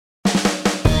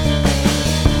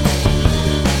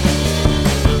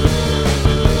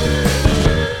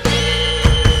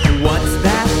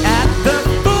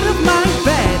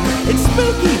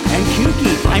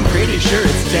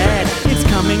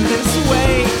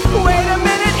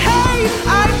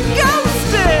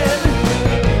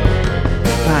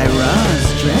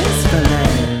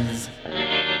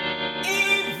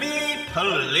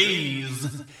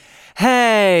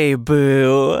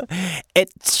boo.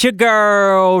 It's your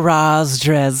girl, Roz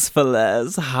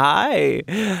Dresfeles. Hi.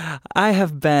 I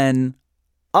have been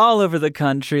all over the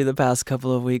country the past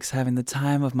couple of weeks having the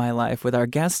time of my life with our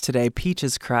guest today,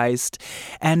 Peaches Christ.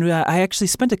 And I actually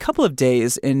spent a couple of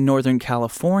days in Northern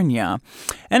California.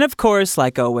 And of course,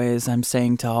 like always, I'm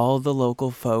saying to all the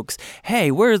local folks, hey,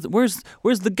 where's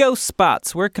the ghost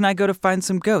spots? Where can I go to find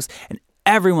some ghosts? And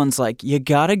everyone's like, you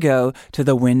gotta go to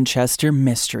the Winchester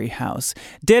Mystery House.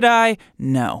 Did I?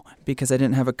 No, because I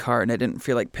didn't have a car and I didn't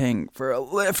feel like paying for a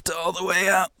lift all the way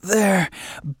out there.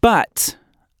 But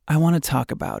I want to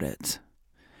talk about it.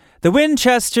 The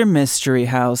Winchester Mystery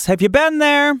House. Have you been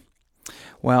there?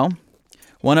 Well,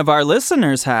 one of our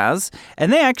listeners has,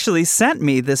 and they actually sent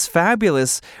me this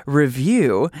fabulous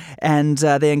review, and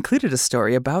they included a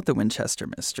story about the Winchester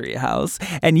Mystery House.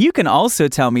 And you can also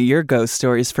tell me your ghost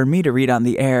stories for me to read on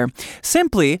the air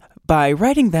simply by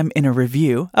writing them in a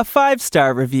review, a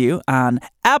 5-star review on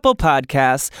Apple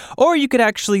Podcasts, or you could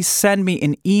actually send me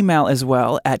an email as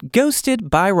well at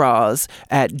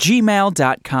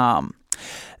ghostedbyroz@gmail.com.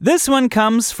 This one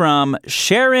comes from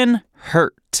Sharon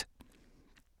Hurt.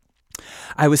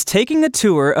 I was taking a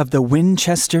tour of the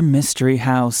Winchester Mystery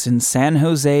House in San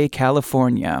Jose,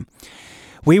 California.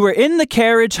 We were in the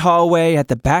carriage hallway at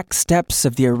the back steps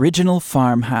of the original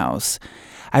farmhouse.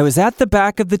 I was at the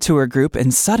back of the tour group,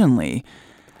 and suddenly,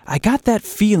 I got that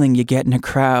feeling you get in a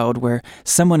crowd where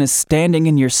someone is standing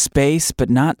in your space but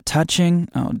not touching.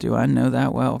 Oh, do I know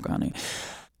that well, Connie?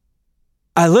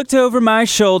 I looked over my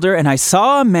shoulder, and I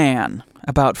saw a man,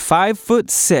 about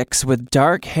 5'6", with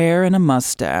dark hair and a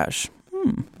mustache.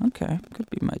 Okay, could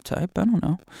be my type, I don't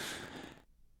know.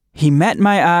 He met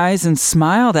my eyes and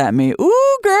smiled at me.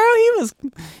 Ooh, girl,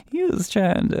 he was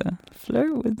trying to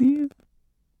flirt with you.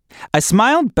 I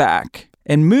smiled back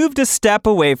and moved a step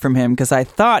away from him because I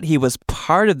thought he was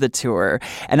part of the tour,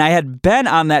 and I had been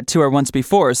on that tour once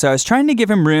before, so I was trying to give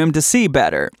him room to see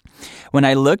better. When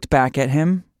I looked back at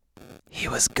him, he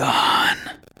was gone.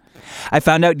 I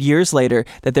found out years later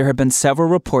that there had been several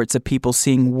reports of people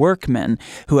seeing workmen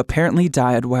who apparently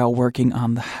died while working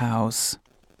on the house.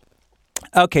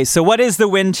 Okay, so what is the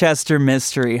Winchester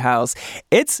Mystery House?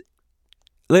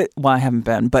 Well, I haven't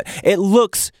been, but it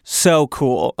looks so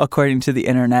cool, according to the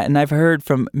internet. And I've heard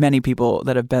from many people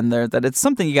that have been there that it's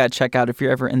something you got to check out if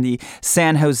you're ever in the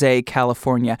San Jose,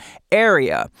 California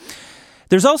area.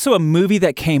 There's also a movie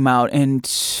that came out in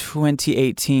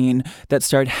 2018 that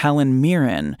starred Helen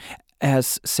Mirren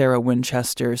as Sarah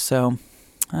Winchester. So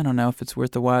I don't know if it's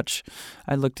worth a watch.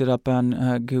 I looked it up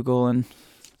on Google, and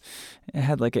it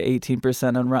had like an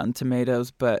 18% on Rotten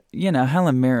Tomatoes. But, you know,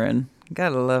 Helen Mirren.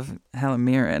 Gotta love Helen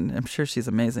Mirren. I'm sure she's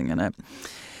amazing in it.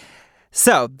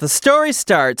 So, the story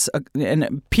starts,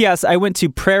 and P.S., I went to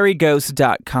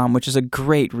prairieghost.com, which is a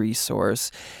great resource,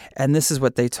 and this is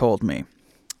what they told me.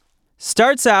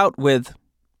 Starts out with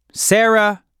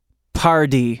Sarah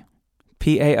Pardee,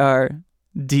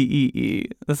 Pardee.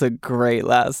 That's a great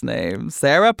last name.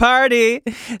 Sarah Pardee.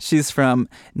 She's from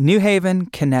New Haven,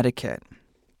 Connecticut.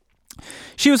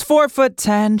 She was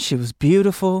 4'10". She was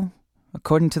beautiful.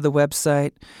 According to the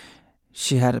website,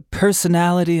 she had a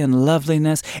personality and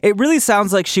loveliness. It really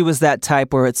sounds like she was that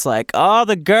type where it's like all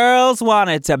the girls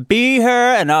wanted to be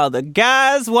her and all the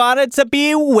guys wanted to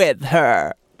be with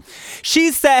her.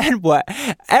 She said what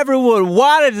everyone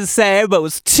wanted to say but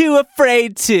was too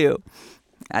afraid to.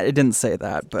 It didn't say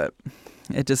that, but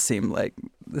it just seemed like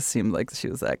she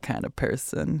was that kind of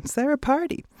person. Sarah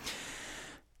Pardee.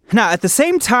 Now, at the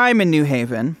same time in New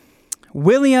Haven,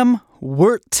 William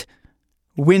Wirt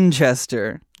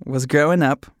Winchester was growing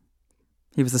up.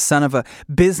 He was the son of a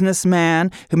businessman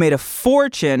who made a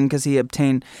fortune because he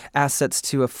obtained assets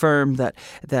to a firm that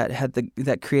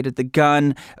created the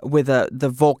gun with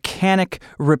the volcanic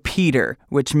repeater,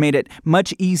 which made it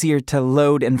much easier to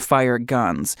load and fire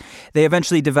guns. They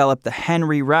eventually developed the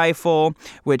Henry rifle,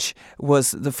 which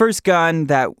was the first gun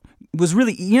that was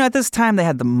really, at this time they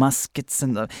had the muskets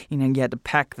and you had to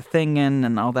pack the thing in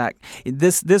and all that.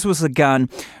 This was a gun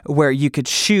where you could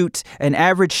shoot an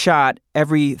average shot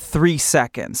every 3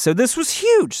 seconds. So this was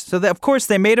huge. So of course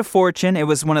they made a fortune. It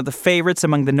was one of the favorites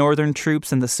among the Northern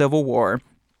troops in the Civil War.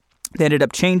 They ended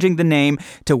up changing the name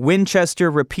to Winchester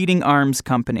Repeating Arms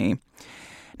Company.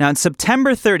 Now on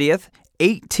September 30th,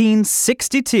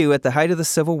 1862, at the height of the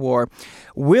Civil War,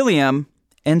 William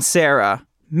and Sarah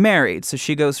married. So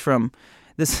she goes from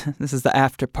this is the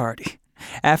after party.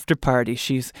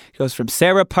 She goes from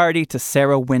Sarah Pardee to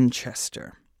Sarah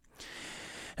Winchester.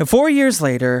 And 4 years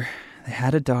later, they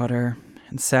had a daughter,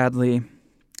 and sadly,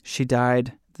 she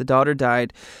died The daughter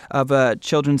died of a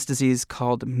children's disease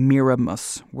called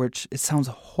Miramus, which it sounds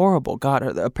horrible. God,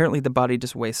 apparently the body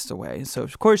just wastes away. So,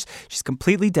 of course, she's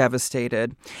completely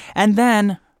devastated. And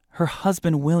then her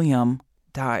husband, William,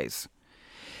 dies.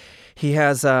 He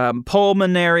has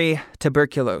pulmonary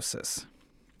tuberculosis.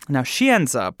 Now, she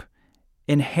ends up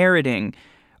inheriting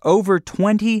over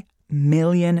 $20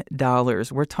 million.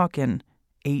 We're talking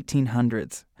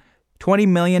 1800s. $20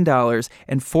 million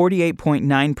and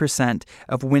 48.9%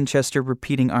 of Winchester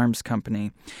Repeating Arms Company.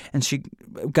 And she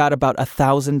got about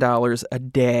 $1,000 a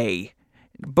day.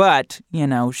 But,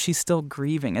 she's still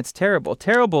grieving. It's terrible,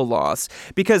 terrible loss.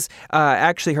 Because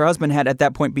actually her husband had at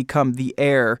that point become the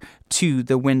heir to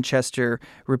the Winchester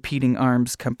Repeating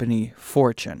Arms Company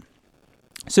fortune.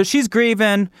 So she's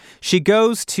grieving. She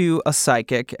goes to a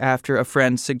psychic after a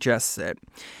friend suggests it.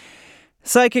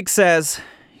 Psychic says,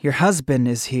 "Your husband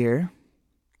is here.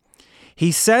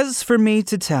 He says for me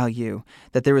to tell you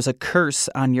that there is a curse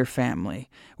on your family,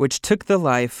 which took the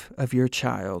life of your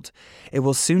child. It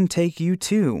will soon take you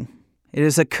too. It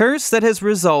is a curse that has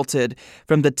resulted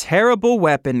from the terrible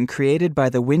weapon created by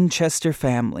the Winchester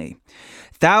family.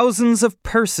 Thousands of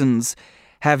persons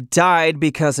have died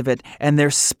because of it, and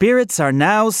their spirits are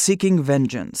now seeking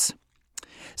vengeance."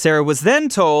 Sarah was then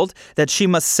told that she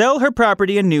must sell her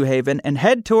property in New Haven and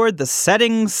head toward the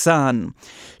setting sun.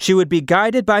 She would be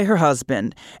guided by her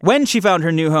husband. When she found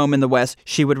her new home in the West,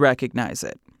 she would recognize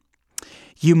it.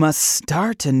 "You must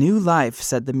start a new life,"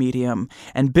 said the medium,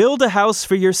 "and build a house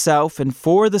for yourself and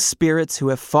for the spirits who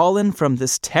have fallen from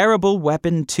this terrible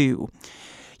weapon too.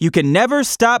 You can never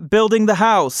stop building the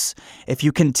house. If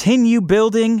you continue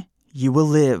building, you will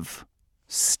live.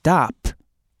 Stop,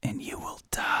 and you will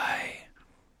die."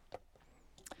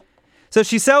 So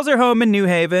she sells her home in New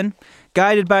Haven.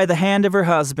 Guided by the hand of her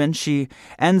husband, she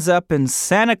ends up in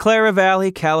Santa Clara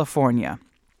Valley, California.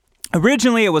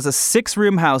 Originally, it was a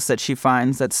 6-room house that she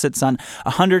finds that sits on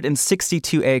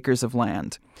 162 acres of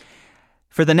land.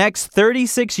 For the next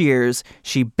 36 years,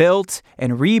 she built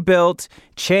and rebuilt,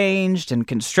 changed and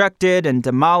constructed and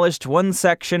demolished one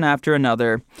section after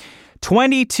another.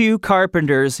 22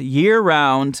 carpenters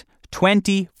year-round,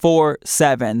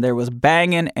 24/7. There was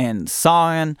banging and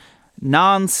sawing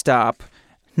nonstop.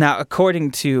 Now,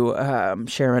 according to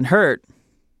Sharon Hurt,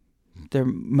 there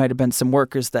might have been some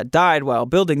workers that died while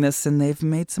building this, and they've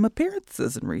made some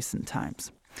appearances in recent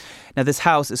times. Now, this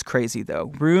house is crazy,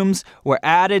 though. Rooms were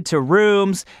added to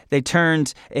rooms. They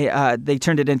turned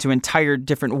it into entire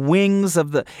different wings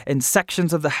and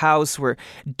sections of the house where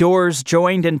doors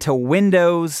joined into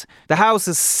windows. The house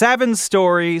is 7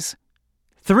 stories,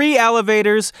 3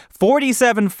 elevators,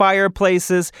 47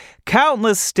 fireplaces,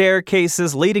 countless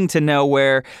staircases leading to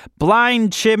nowhere,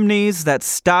 blind chimneys that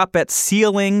stop at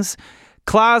ceilings,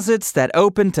 closets that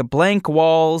open to blank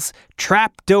walls,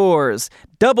 trap doors,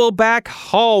 double-back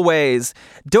hallways,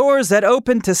 doors that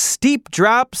open to steep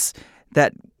drops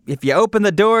that if you open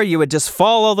the door, you would just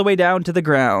fall all the way down to the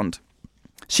ground.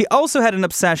 She also had an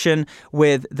obsession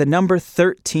with the number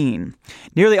 13.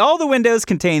 Nearly all the windows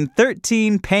contained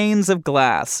 13 panes of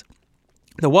glass.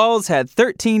 The walls had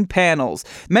 13 panels.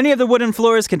 Many of the wooden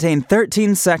floors contained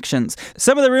 13 sections.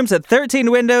 Some of the rooms had 13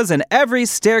 windows, and every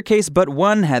staircase but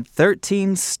one had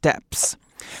 13 steps.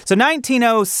 So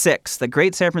 1906, the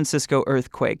Great San Francisco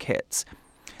earthquake hits.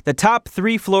 The top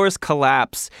 3 floors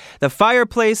collapse. The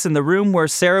fireplace in the room where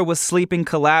Sarah was sleeping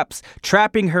collapsed,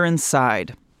 trapping her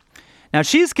inside. Now,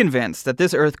 she's convinced that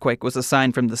this earthquake was a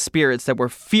sign from the spirits that were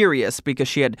furious because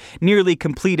she had nearly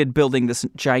completed building this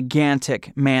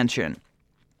gigantic mansion.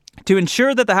 To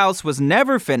ensure that the house was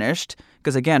never finished,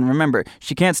 because again, remember,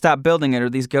 she can't stop building it or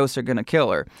these ghosts are going to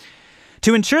kill her.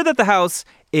 To ensure that the house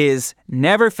is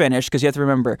never finished, because you have to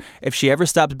remember, if she ever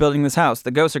stops building this house,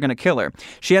 the ghosts are going to kill her.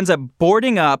 She ends up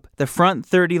boarding up the front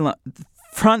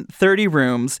 30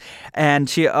 rooms, and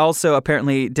she also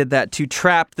apparently did that to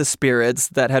trap the spirits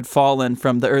that had fallen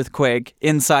from the earthquake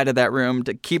inside of that room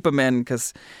to keep them in,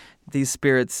 because these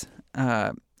spirits,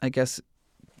 I guess,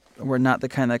 were not the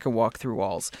kind that could walk through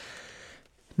walls.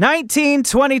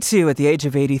 1922, at the age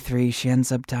of 83, she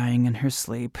ends up dying in her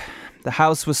sleep. The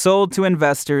house was sold to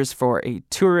investors for a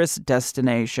tourist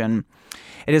destination.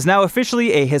 It is now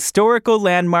officially a historical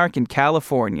landmark in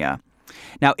California.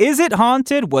 Now, is it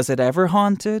haunted? Was it ever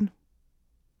haunted?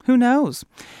 Who knows?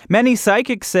 Many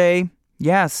psychics say,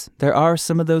 yes, there are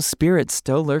some of those spirits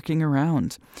still lurking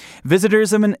around.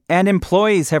 Visitors and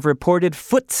employees have reported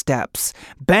footsteps,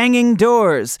 banging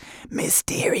doors,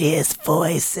 mysterious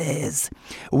voices,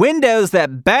 windows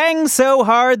that bang so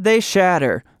hard they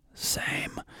shatter.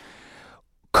 Same.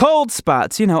 Cold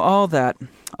spots, all that.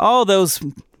 All those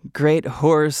great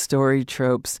horror story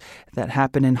tropes that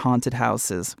happen in haunted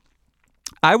houses.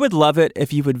 I would love it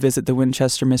if you would visit the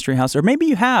Winchester Mystery House, or maybe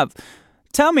you have.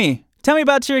 Tell me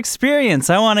about your experience.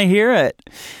 I want to hear it.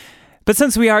 But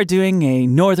since we are doing a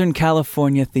Northern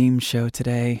California themed show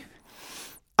today,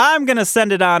 I'm going to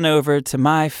send it on over to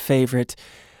my favorite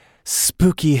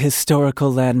spooky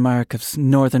historical landmark of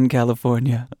Northern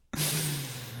California.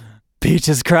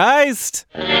 Peaches Christ!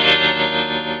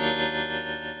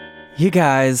 You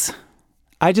guys,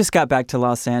 I just got back to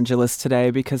Los Angeles today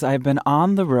because I've been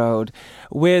on the road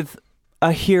with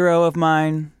a hero of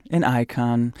mine, an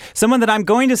icon, someone that I'm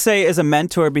going to say is a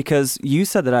mentor because you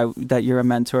said that you're a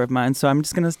mentor of mine, so I'm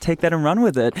just going to take that and run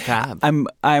with it. God.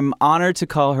 I'm honored to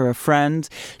call her a friend.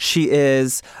 She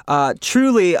is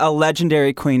truly a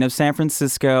legendary queen of San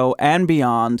Francisco and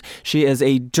beyond. She is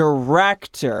a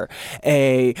director,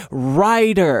 a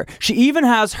writer. She even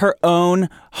has her own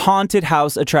haunted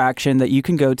house attraction that you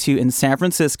can go to in San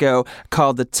Francisco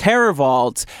called the Terror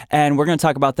Vault, and we're going to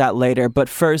talk about that later. But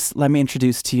first, let me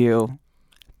introduce to you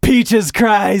Peaches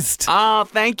Christ. Oh,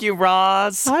 thank you,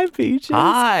 Roz. Hi, Peaches.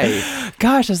 Hi.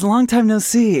 Gosh, it's a long time no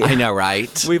see. I know,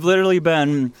 right? We've literally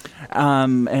been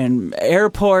in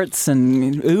airports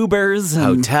and Ubers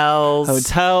and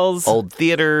hotels, old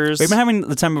theaters. We've been having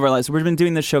the time of our lives. We've been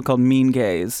doing this show called Mean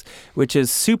Gaze, which is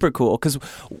super cool because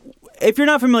if you're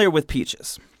not familiar with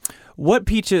Peaches, what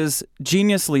Peaches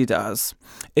geniusly does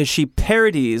is she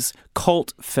parodies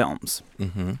cult films.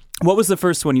 Mm-hmm. What was the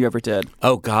first one you ever did?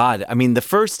 Oh, God. I mean,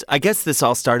 I guess this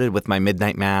all started with my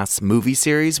Midnight Mass movie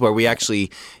series where we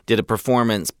actually did a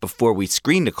performance before we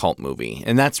screened a cult movie.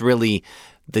 And that's really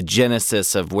the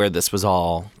genesis of where this was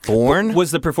all born.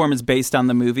 Was the performance based on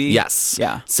the movie? Yes.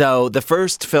 Yeah. So the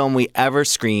first film we ever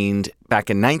screened back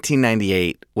in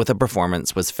 1998 with a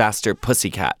performance was Faster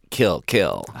Pussycat, Kill,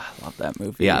 Kill. I love that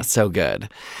movie. Yeah, so good.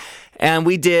 And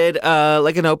we did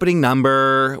like an opening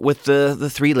number with the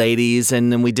three ladies,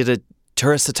 and then we did a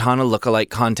Tura Satana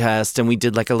lookalike contest, and we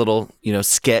did like a little,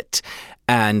 skit,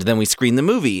 and then we screened the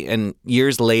movie. And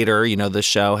years later, the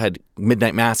show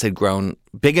Midnight Mass had grown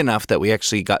big enough that we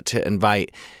actually got to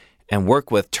invite and work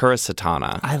with Tura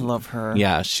Satana. I love her.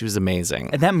 Yeah, she was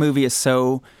amazing. And that movie is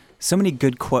so many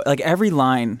good quotes. Like every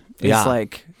line is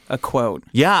like a quote.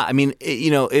 Yeah, I mean,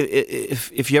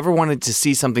 if you ever wanted to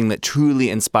see something that truly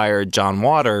inspired John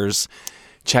Waters,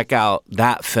 check out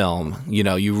that film.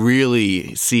 You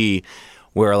really see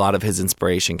where a lot of his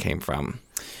inspiration came from.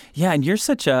 Yeah, and you're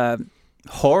such a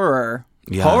horror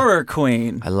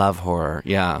queen. I love horror,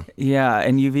 yeah. Yeah,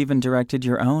 and you've even directed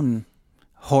your own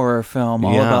horror film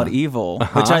all about evil,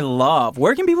 which I love.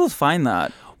 Where can people find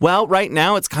that? Well, right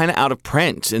now it's kind of out of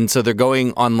print, and so they're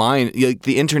going online.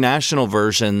 The international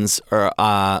versions are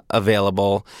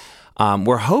available.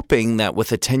 We're hoping that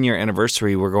with a 10-year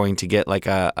anniversary, we're going to get like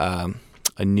a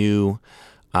new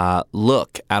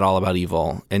look at All About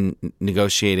Evil and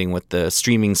negotiating with the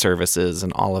streaming services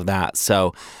and all of that.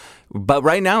 So, but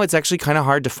right now it's actually kind of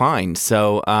hard to find.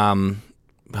 So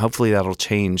hopefully that'll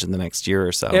change in the next year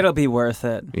or so. It'll be worth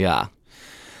it. Yeah.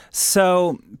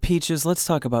 So, Peaches, let's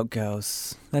talk about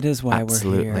ghosts. That is why we're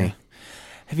here.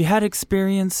 Have you had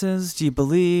experiences? Do you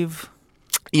believe?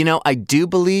 I do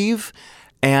believe,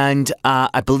 and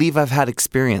I believe I've had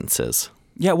experiences.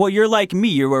 Yeah, well, you're like me.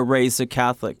 You were raised a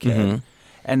Catholic kid. Mm-hmm.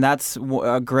 And that's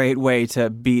a great way to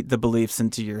beat the beliefs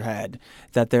into your head,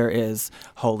 that there is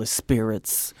Holy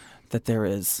Spirits, that there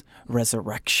is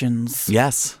resurrections.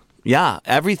 Yes. Yeah,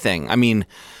 everything. I mean,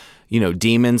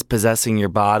 demons possessing your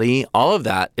body, all of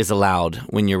that is allowed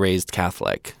when you're raised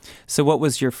Catholic. So what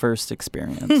was your first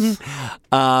experience?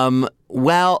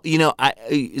 Well,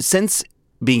 since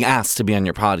being asked to be on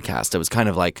your podcast, I was kind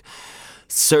of like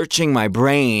searching my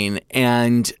brain,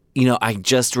 and, I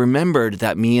just remembered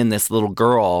that me and this little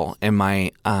girl in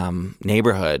my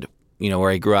neighborhood,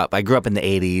 where I grew up in the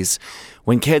 80s,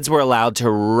 when kids were allowed to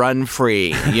run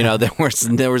free, there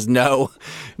was no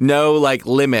like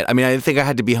limit. I mean, I think I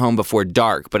had to be home before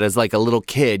dark, but as like a little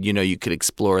kid, you could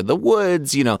explore the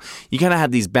woods, you kind of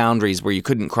had these boundaries where you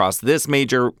couldn't cross this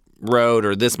major road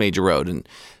or this major road, and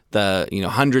the,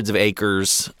 hundreds of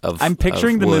acres of I'm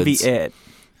picturing the movie It.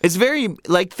 It's very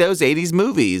like those 80s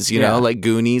movies, like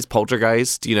Goonies,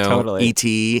 Poltergeist, totally.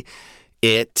 E.T.,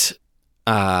 It.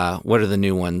 What are the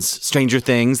new ones? Stranger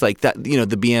Things, like that, the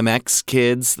BMX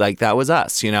kids, like that was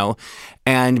us,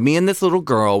 And me and this little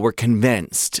girl were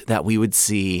convinced that we would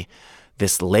see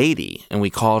this lady, and we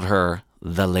called her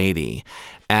the lady.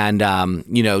 And,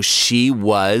 she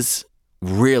was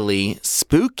really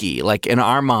spooky. Like in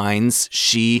our minds,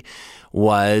 she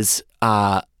was,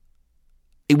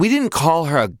 we didn't call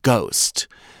her a ghost.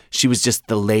 She was just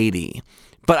the lady.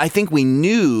 But I think we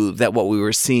knew that what we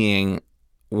were seeing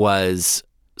was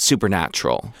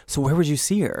supernatural. So where would you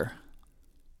see her?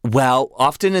 Well,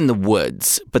 often in the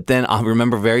woods, but then I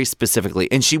remember very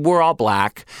specifically, and she wore all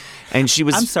black, and she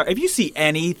was... I'm sorry, if you see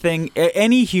any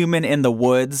human in the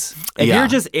woods, if Yeah. you're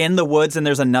just in the woods and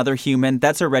there's another human,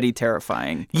 that's already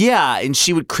terrifying. Yeah, and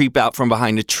she would creep out from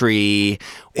behind a tree,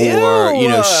 or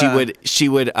Ew. she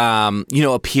would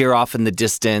appear off in the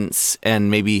distance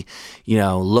and maybe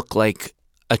look like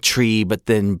a tree, but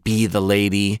then be the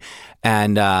lady,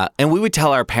 and we would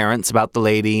tell our parents about the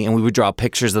lady, and we would draw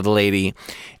pictures of the lady,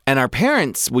 and our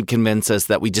parents would convince us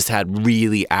that we just had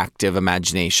really active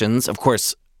imaginations. Of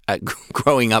course,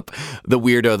 growing up, the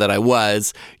weirdo that I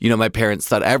was, my parents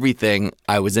thought everything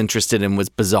I was interested in was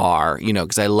bizarre,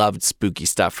 because I loved spooky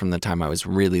stuff from the time I was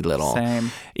really little. Same.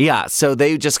 Yeah, so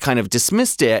they just kind of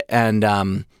dismissed it,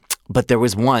 and but there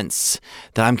was once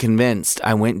that I'm convinced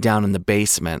I went down in the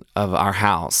basement of our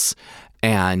house,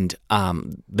 and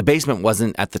the basement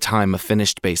wasn't at the time a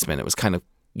finished basement. It was kind of,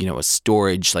 a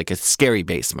storage, like a scary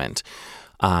basement,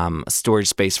 a storage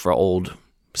space for old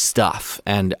stuff.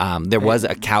 And there was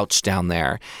a couch down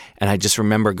there, and I just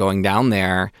remember going down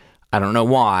there. I don't know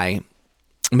why.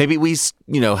 Maybe we,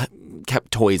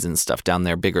 kept toys and stuff down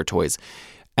there, bigger toys.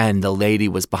 And the lady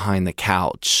was behind the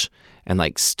couch and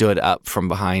stood up from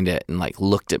behind it and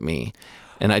looked at me.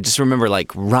 And I just remember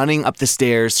running up the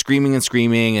stairs, screaming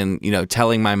and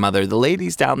telling my mother, the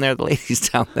lady's down there, the lady's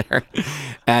down there.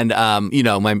 And,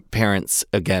 my parents,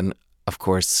 again, of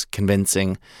course,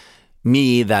 convincing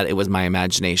me that it was my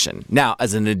imagination. Now,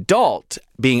 as an adult,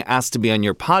 being asked to be on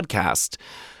your podcast,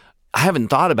 I haven't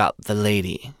thought about the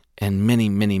lady in many,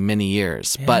 many, many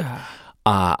years. Yeah. But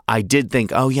I did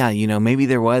think, maybe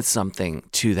there was something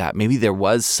to that. Maybe there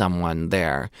was someone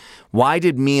there. Why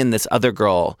did me and this other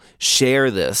girl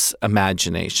share this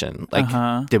imagination?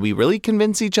 Did we really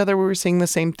convince each other we were seeing the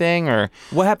same thing? Or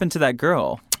What happened to that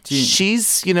girl?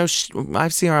 she's,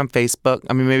 I've seen her on Facebook.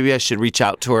 I mean, maybe I should reach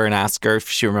out to her and ask her if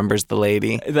she remembers the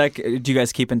lady. Do you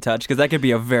guys keep in touch? Because that could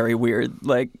be a very weird,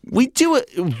 We do it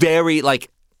very,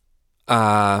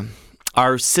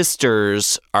 our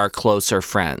sisters are closer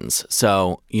friends.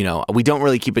 So, we don't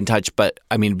really keep in touch, but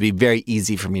I mean, it'd be very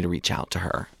easy for me to reach out to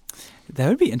her. That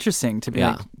would be interesting to be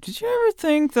Yeah. did you ever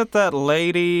think that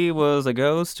lady was a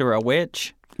ghost or a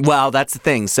witch? Well, that's the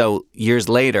thing. So years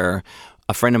later,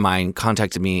 a friend of mine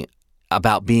contacted me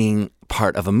about being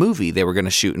part of a movie they were going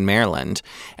to shoot in Maryland.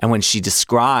 And when she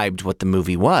described what the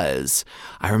movie was,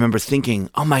 I remember thinking,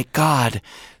 oh my God,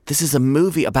 this is a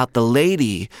movie about the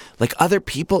lady. Other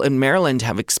people in Maryland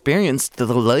have experienced the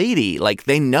lady.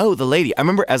 They know the lady. I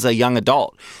remember as a young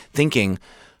adult thinking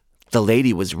the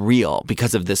lady was real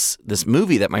because of this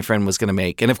movie that my friend was going to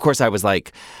make. And of course I was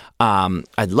like,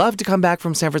 I'd love to come back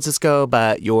from San Francisco,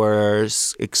 but your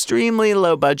extremely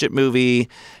low budget movie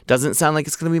doesn't sound like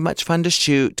it's going to be much fun to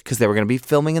shoot, because they were going to be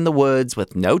filming in the woods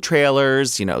with no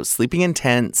trailers, sleeping in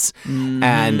tents. Mm-hmm.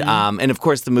 And of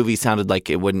course the movie sounded like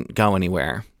it wouldn't go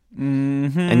anywhere.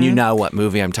 Mm-hmm. And you know what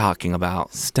movie I'm talking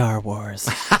about. Star Wars.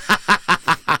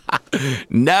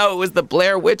 No, it was the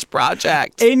Blair Witch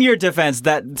Project. In your defense,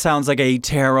 that sounds like a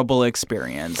terrible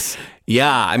experience.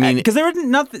 Yeah, I mean, because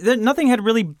nothing had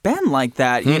really been like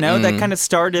that, that kind of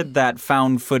started that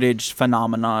found footage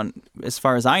phenomenon, as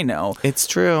far as I know. It's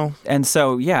true. And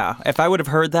so, yeah, if I would have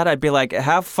heard that, I'd be like,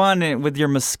 have fun with your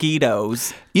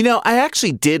mosquitoes. I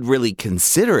actually did really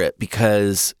consider it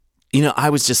because, I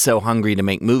was just so hungry to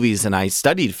make movies, and I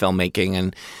studied filmmaking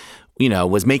and,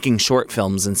 was making short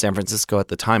films in San Francisco at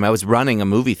the time. I was running a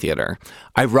movie theater.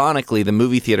 Ironically, the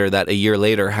movie theater that a year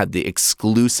later had the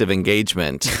exclusive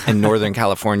engagement in Northern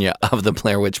California of the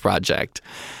Blair Witch Project.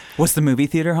 Was the movie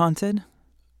theater haunted?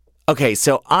 Okay,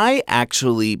 so I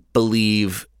actually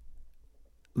believe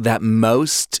that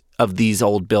most of these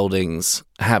old buildings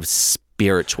have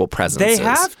spiritual presences. They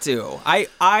have to.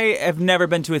 I have never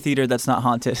been to a theater that's not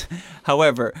haunted.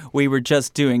 However, we were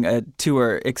just doing a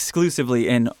tour exclusively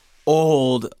in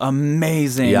old,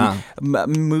 amazing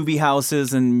movie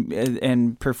houses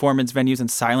and performance venues and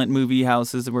silent movie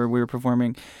houses where we were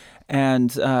performing. And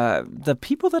the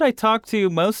people that I talked to,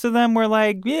 most of them were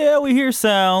like, yeah, we hear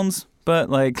sounds, but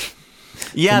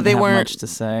yeah, they weren't much to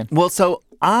say. Well, so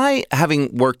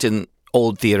having worked in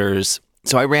old theaters,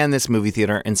 so I ran this movie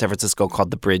theater in San Francisco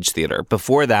called the Bridge Theater.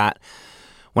 Before that,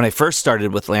 when I first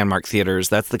started with Landmark Theaters,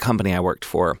 that's the company I worked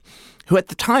for, who at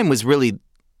the time was really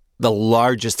the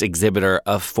largest exhibitor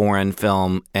of foreign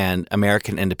film and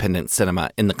American independent cinema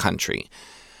in the country.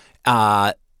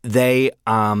 They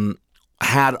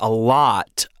had a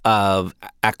lot of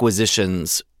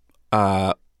acquisitions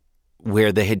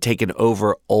where they had taken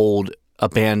over old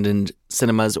abandoned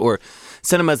cinemas or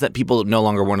cinemas that people no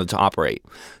longer wanted to operate.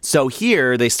 So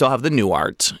here they still have the New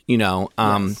Art,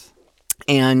 Yes.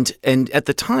 and at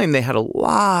the time they had a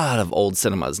lot of old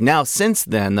cinemas. Now since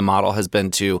then the model has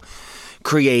been to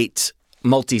create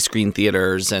multi-screen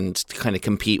theaters and kind of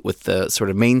compete with the sort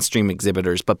of mainstream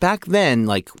exhibitors. But back then,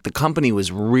 like, the company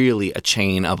was really a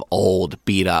chain of old,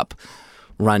 beat up,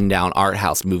 rundown art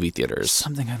house movie theaters.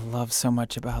 Something I love so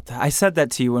much about that. I said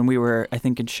that to you when we were, I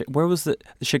think, where was the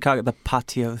Chicago, the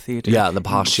Patio Theater? Yeah, the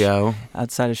Patio.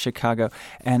 Outside of Chicago.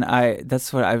 And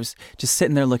that's what I was just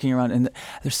sitting there looking around. And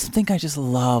there's something I just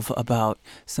love about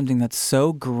something that's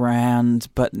so grand,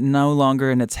 but no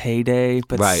longer in its heyday,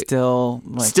 but Right. still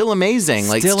amazing.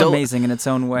 Still amazing in its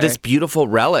own way. This beautiful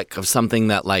relic of something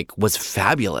that, like, was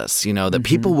fabulous, that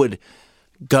people would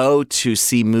go to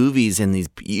see movies in these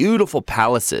beautiful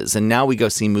palaces, and now we go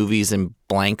see movies in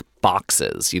blank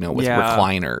boxes, with Yeah.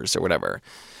 recliners or whatever.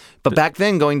 But back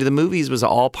then, going to the movies was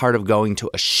all part of going to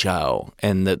a show,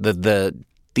 and the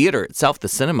theater itself, the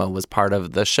cinema, was part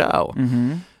of the show.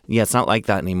 Mm-hmm. Yeah, it's not like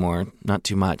that anymore, not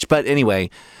too much. But anyway,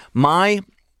 my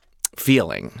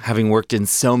feeling, having worked in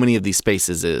so many of these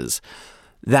spaces, is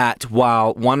that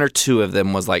while one or two of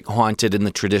them was like haunted in the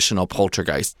traditional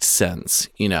poltergeist sense,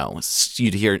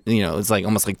 you'd hear, it's like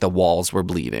almost like the walls were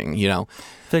bleeding, I feel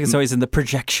like it's always in the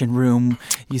projection room.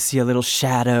 You see a little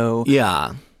shadow.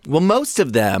 Yeah. Well, most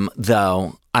of them,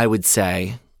 though, I would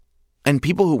say, and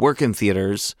people who work in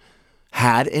theaters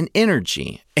had an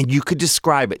energy, and you could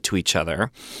describe it to each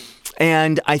other.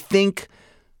 And I think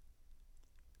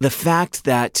the fact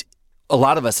that a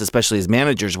lot of us, especially as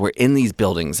managers, were in these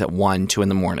buildings at 1, 2 in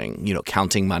the morning,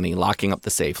 counting money, locking up the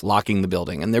safe, locking the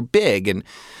building. And they're big, and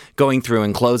going through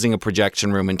and closing a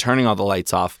projection room and turning all the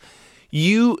lights off.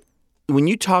 When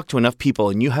you talk to enough people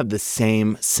and you have the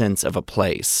same sense of a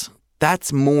place,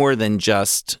 that's more than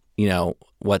just,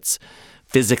 what's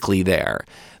physically there.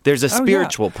 There's a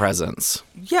spiritual presence.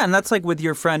 Yeah, and that's like with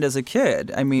your friend as a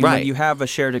kid. I mean, Right. when you have a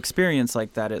shared experience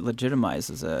like that, it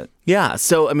legitimizes it. Yeah.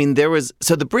 So, I mean,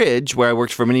 the bridge where I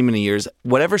worked for many, many years,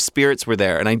 whatever spirits were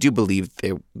there, and I do believe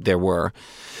they were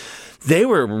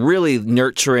really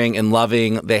nurturing and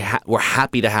loving. They were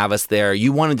happy to have us there.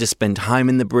 You wanted to spend time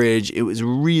in the bridge. It was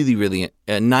really, really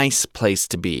a nice place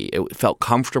to be. It felt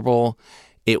comfortable.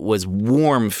 It was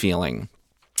warm feeling.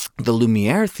 The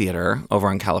Lumiere Theater over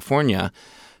on California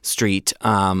Street,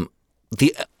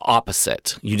 the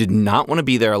opposite. You did not want to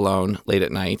be there alone late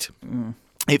at night.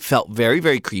 It felt very,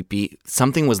 very creepy.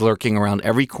 Something was lurking around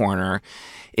every corner.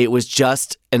 It was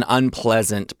just an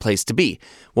unpleasant place to be.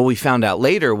 What we found out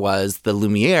later was the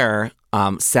Lumiere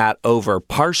sat over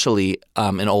partially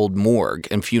an old morgue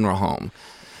and funeral home.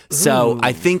 So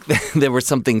I think that there was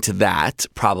something to that,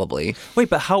 probably. Wait,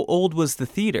 but how old was the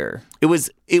theater?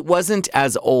 It wasn't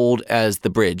as old as the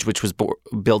bridge, which was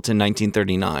built in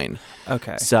 1939.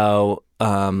 Okay. So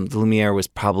the Lumiere was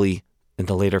probably in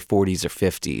the later 40s or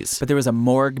 50s. But there was a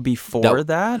morgue before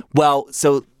that? Well,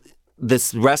 so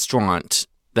this restaurant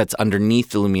that's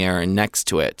underneath the Lumiere and next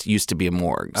to it used to be a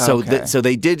morgue. So Okay. so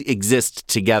they did exist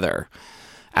together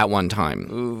at one time.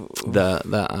 Ooh.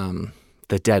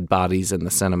 The dead bodies in the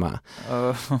cinema.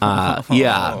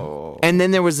 Yeah. And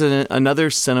then there was another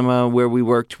cinema where we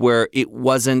worked where it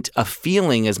wasn't a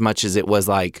feeling as much as it was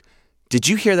like, did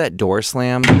you hear that door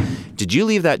slam? Did you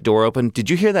leave that door open? Did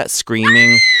you hear that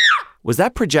screaming? Was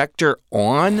that projector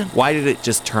on? Why did it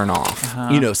just turn off?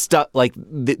 Stuff like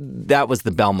that was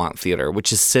the Belmont Theater,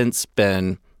 which has since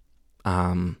been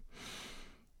not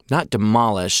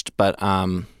demolished, but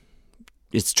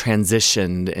it's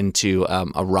transitioned into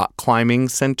a rock climbing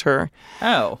center.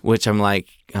 Oh. Which I'm like,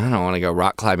 I don't want to go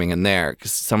rock climbing in there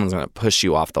because someone's going to push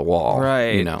you off the wall.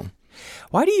 Right.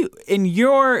 Why do you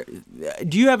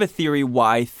have a theory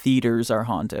why theaters are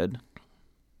haunted?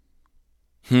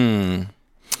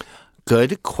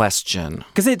 Good question.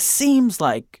 Because it seems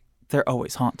like they're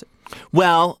always haunted.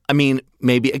 Well, I mean,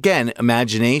 maybe, again,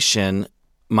 imagination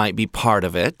might be part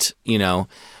of it,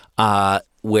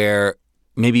 where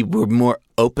maybe we're more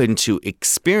open to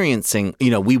experiencing,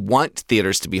 we want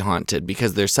theaters to be haunted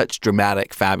because they're such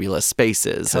dramatic, fabulous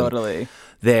spaces. Totally.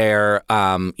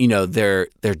 And they're,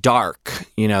 they're dark,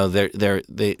 we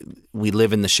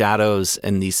live in the shadows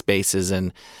in these spaces,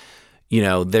 and,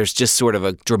 there's just sort of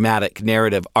a dramatic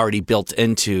narrative already built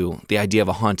into the idea of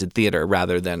a haunted theater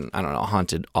rather than, I don't know, a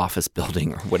haunted office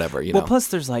building or whatever, Well, plus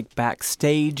there's like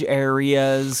backstage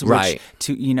areas, which, Right.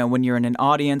 when you're in an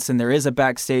audience and there is a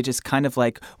backstage, it's kind of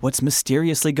like, what's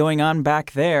mysteriously going on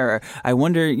back there? I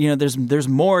wonder, there's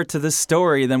more to this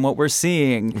story than what we're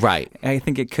seeing. Right. I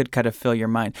think it could kind of fill your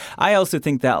mind. I also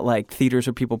think that like theaters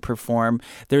where people perform,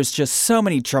 there's just so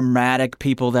many dramatic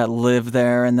people that live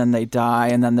there and then they die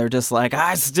and then they're just like,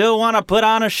 I still want to put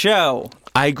on a show.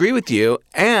 I agree with you.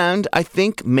 And I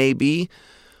think maybe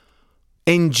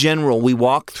in general, we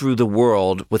walk through the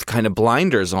world with kind of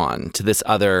blinders on to this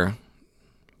other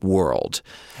world.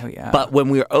 Oh, yeah. But when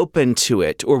we're open to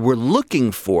it or we're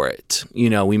looking for it,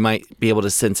 we might be able to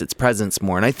sense its presence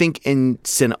more. And I think in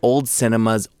old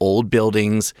cinemas, old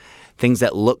buildings, things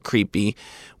that look creepy,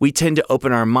 we tend to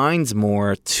open our minds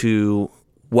more to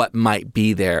what might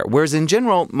be there. Whereas in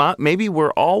general, maybe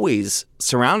we're always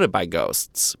surrounded by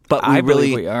ghosts. But I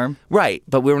believe we are. Right.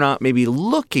 But we're not maybe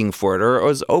looking for it or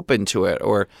as open to it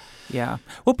or... Yeah.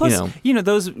 Well, plus,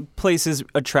 those places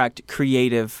attract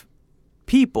creative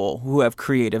people who have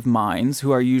creative minds,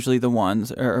 who are usually the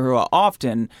ones, or who are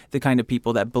often the kind of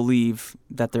people that believe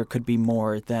that there could be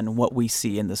more than what we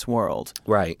see in this world.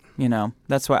 Right.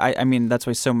 That's why that's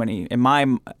why so many, in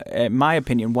my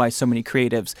opinion, why so many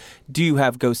creatives do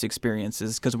have ghost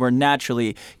experiences, because we're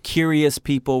naturally curious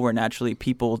people. We're naturally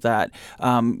people that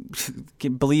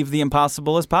believe the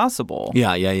impossible is possible.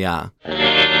 Yeah.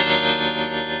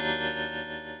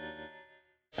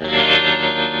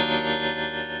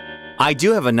 I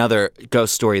do have another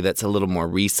ghost story that's a little more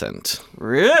recent.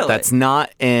 Really? That's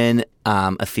not in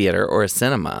a theater or a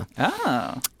cinema.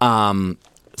 Oh.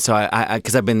 So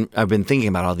because I've been thinking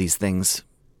about all these things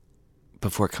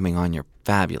before coming on your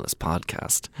fabulous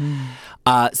podcast.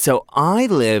 So I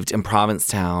lived in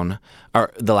Provincetown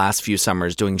the last few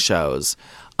summers doing shows,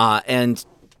 and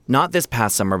not this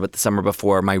past summer, but the summer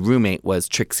before. My roommate was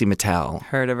Trixie Mattel.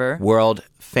 Heard of her? World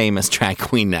famous drag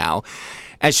queen now.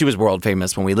 As she was world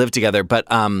famous when we lived together. But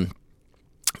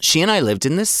she and I lived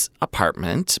in this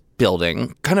apartment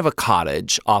building, kind of a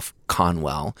cottage off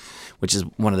Conwell, which is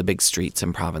one of the big streets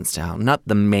in Provincetown. Not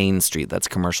the main street, that's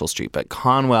Commercial Street, but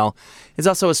Conwell is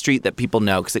also a street that people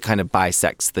know because it kind of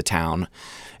bisects the town.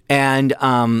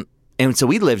 And so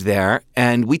we lived there,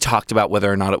 and we talked about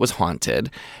whether or not it was haunted,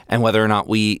 and whether or not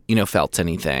we, felt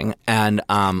anything. And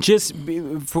did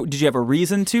you have a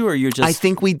reason to, or you're just? I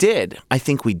think we did,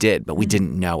 but we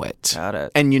didn't know it. Got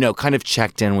it. And kind of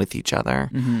checked in with each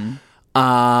other.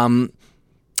 Mm-hmm.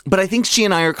 But I think she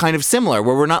and I are kind of similar,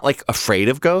 where we're not like afraid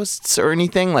of ghosts or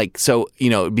anything. Like, so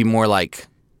it'd be more like,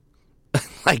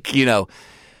 do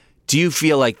you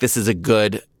feel like this is a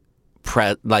good?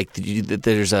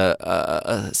 There's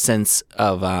a sense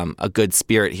of a good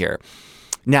spirit here.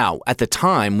 Now, at the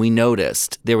time, we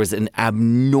noticed there was an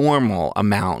abnormal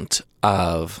amount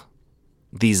of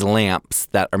these lamps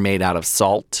that are made out of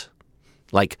salt.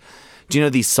 Like, do you know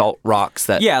these salt rocks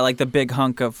that... Yeah, like the big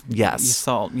hunk of Yes.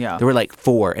 salt, yeah. There were like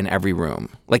 4 in every room.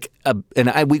 We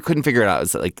couldn't figure it out.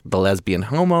 Is it like the lesbian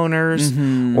homeowners?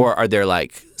 Mm-hmm. Or are there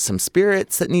like some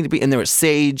spirits that need to be... And there was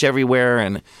sage everywhere.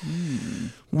 And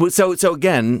so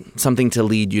again, something to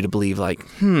lead you to believe like,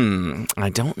 I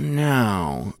don't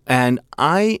know. And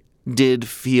I did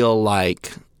feel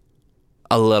like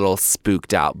a little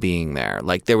spooked out being there.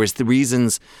 Like there was the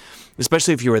reasons,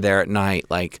 especially if you were there at night,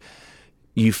 like...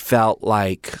 you felt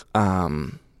like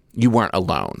you weren't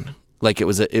alone. Like it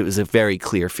was a very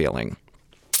clear feeling.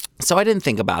 So I didn't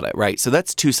think about it, right? So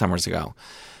that's 2 summers ago.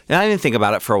 And I didn't think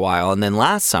about it for a while. And then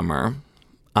last summer,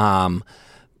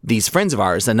 these friends of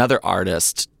ours, another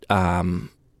artist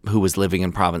who was living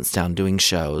in Provincetown doing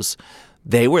shows,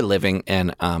 they were living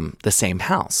in the same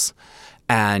house.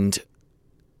 And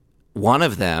one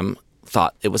of them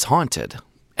thought it was haunted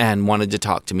and wanted to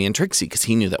talk to me and Trixie because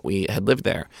he knew that we had lived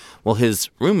there. Well, his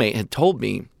roommate had told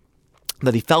me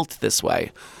that he felt this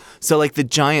way. So like the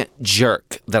giant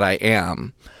jerk that I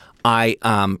am, I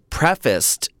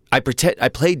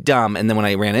played dumb, and then when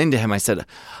I ran into him, I said,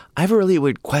 I have a really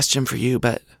weird question for you,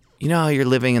 but you know how you're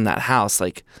living in that house,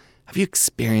 like, have you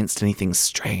experienced anything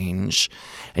strange?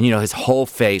 And, his whole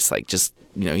face, like, just,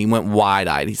 he went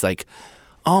wide-eyed. He's like,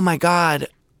 oh, my God,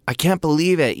 I can't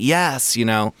believe it. Yes,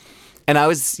 And I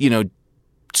was,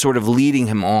 sort of leading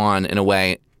him on in a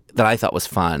way that I thought was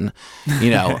fun.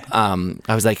 I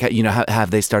was like,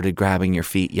 have they started grabbing your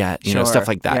feet yet? Sure. Stuff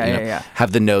like that. Yeah.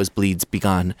 Have the nosebleeds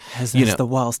begun? Has the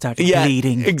wall started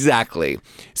bleeding? Exactly.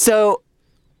 So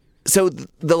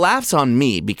the laugh's on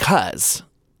me because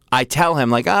I tell him,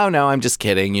 like, oh, no, I'm just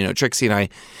kidding. Trixie and I,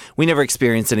 we never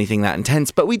experienced anything that intense,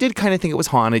 but we did kind of think it was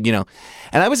haunted, And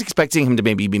I was expecting him to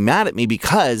maybe be mad at me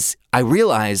because I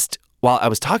realized while I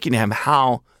was talking to him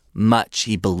how much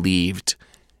he believed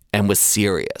and was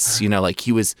serious. Like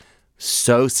he was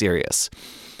so serious.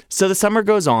 So the summer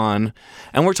goes on,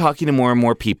 and we're talking to more and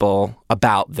more people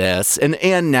about this.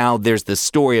 And now there's this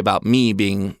story about me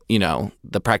being,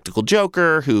 the practical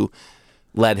joker who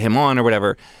led him on or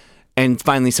whatever. And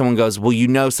finally someone goes,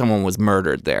 well, someone was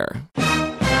murdered there.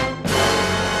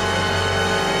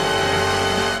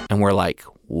 And we're like,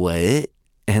 what?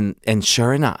 And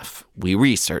sure enough, we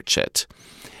research it.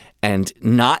 And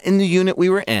not in the unit we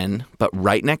were in, but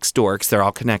right next door, because they're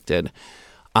all connected,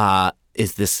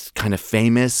 is this kind of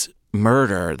famous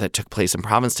murder that took place in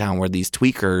Provincetown where these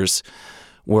tweakers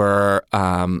were,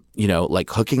 like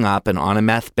hooking up and on a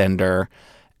meth bender.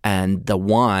 And the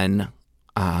one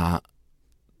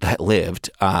that lived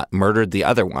murdered the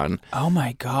other one. Oh,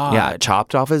 my God. Yeah,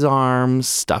 chopped off his arms,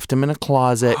 stuffed him in a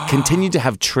closet, continued to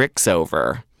have tricks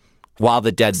over while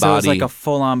the dead body. So it was like a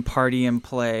full-on party and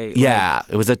play. Yeah,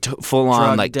 it was a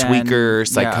full-on like den. tweaker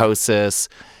psychosis.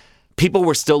 Yeah. People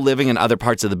were still living in other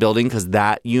parts of the building because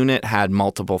that unit had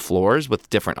multiple floors with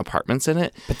different apartments in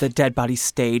it. But the dead body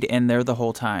stayed in there the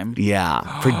whole time?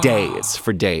 Yeah, for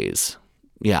days.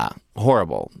 Yeah,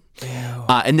 horrible.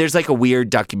 And there's like a weird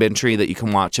documentary that you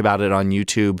can watch about it on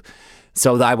YouTube.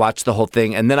 So I watched the whole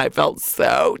thing, and then I felt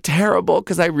so terrible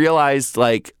because I realized,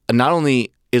 like, not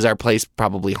only is our place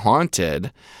probably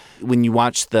haunted, when you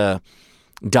watch the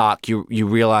doc, you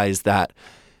realize that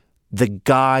the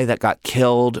guy that got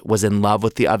killed was in love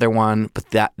with the other one, but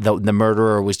that the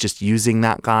murderer was just using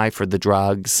that guy for the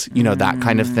drugs, that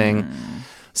kind of thing.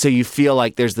 So you feel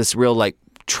like there's this real, like,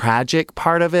 tragic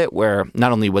part of it where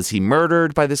not only was he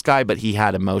murdered by this guy, but he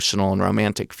had emotional and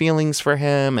romantic feelings for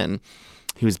him, and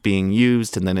he was being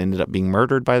used and then ended up being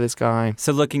murdered by this guy.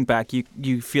 So looking back,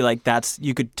 you feel like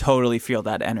you could totally feel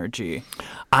that energy.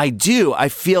 I do. I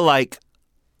feel like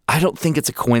I don't think it's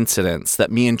a coincidence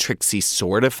that me and Trixie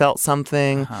sort of felt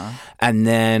something, and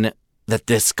then that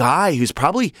this guy who's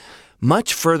probably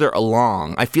much further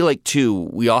along, I feel like, too,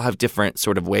 we all have different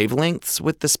sort of wavelengths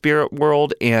with the spirit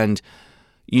world, and,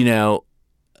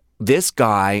 this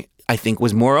guy, I think,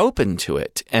 was more open to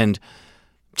it, and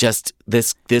just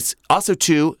this also,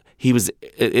 too, he was,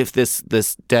 if this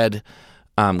dead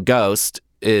ghost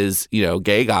is,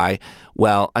 gay guy,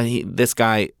 well, this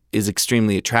guy is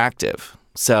extremely attractive.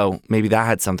 So maybe that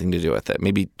had something to do with it.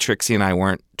 Maybe Trixie and I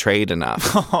weren't trade enough.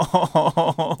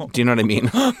 Do you know what I mean?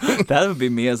 That would be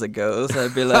me as a ghost.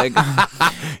 I'd be like...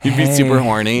 You'd be super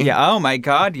horny. Yeah. Oh, my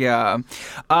God. Yeah.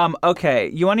 Okay.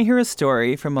 You want to hear a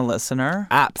story from a listener?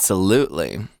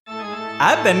 Absolutely.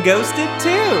 I've been ghosted,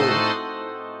 too.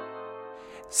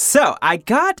 So I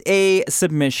got a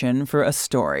submission for a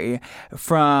story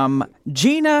from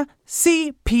Gina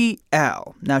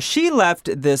CPL. Now, she left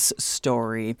this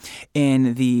story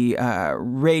in the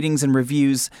ratings and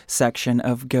reviews section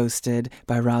of Ghosted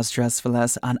by Roz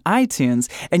Dressfiles on iTunes.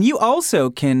 And you also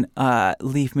can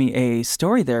leave me a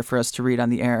story there for us to read on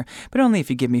the air, but only if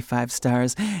you give me 5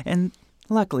 stars. And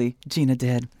luckily, Gina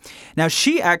did. Now,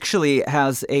 she actually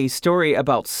has a story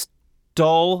about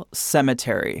Stoll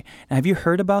Cemetery. Now, have you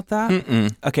heard about that?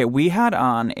 Mm-mm. Okay, we had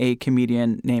on a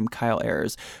comedian named Kyle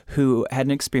Ayers who had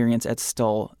an experience at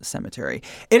Stoll Cemetery.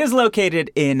 It is located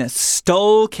in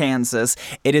Stoll, Kansas.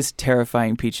 It is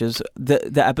terrifying, Peaches.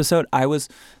 The episode, I was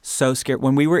so scared.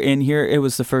 When we were in here, it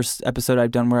was the first episode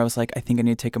I've done where I was like, I think I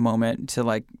need to take a moment to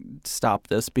like stop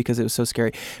this because it was so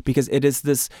scary. Because it is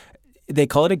this... They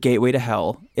call it a gateway to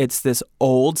hell. It's this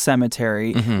old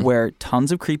cemetery where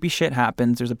tons of creepy shit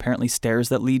happens. There's apparently stairs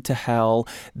that lead to hell.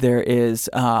 There is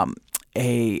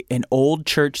an old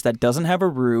church that doesn't have a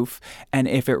roof, and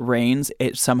if it rains,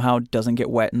 it somehow doesn't get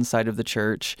wet inside of the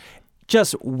church.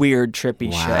 Just weird,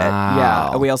 trippy shit.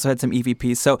 Yeah. We also had some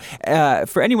EVPs. So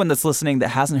for anyone that's listening that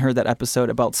hasn't heard that episode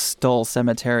about Stoll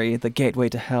Cemetery, the gateway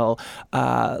to hell,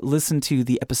 listen to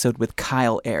the episode with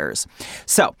Kyle Ayers.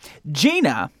 So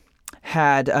Gina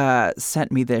had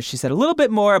sent me this. She said a little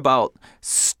bit more about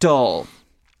Stoll.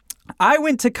 I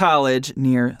went to college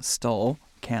near Stoll,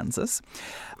 Kansas.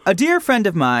 A dear friend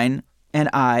of mine and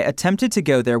I attempted to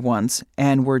go there once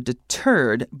and were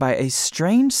deterred by a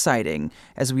strange sighting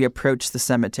as we approached the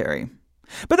cemetery.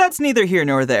 But that's neither here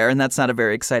nor there, and that's not a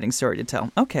very exciting story to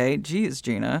tell. Okay, geez,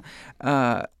 Gina.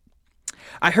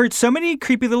 I heard so many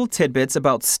creepy little tidbits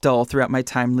about Stoll throughout my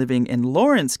time living in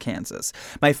Lawrence, Kansas.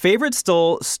 My favorite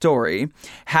Stoll story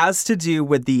has to do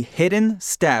with the hidden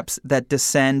steps that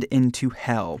descend into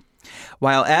hell.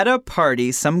 While at a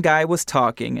party, some guy was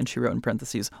talking, and she wrote in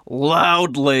parentheses,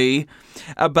 loudly,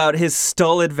 about his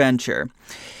Stull adventure.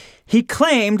 He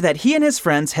claimed that he and his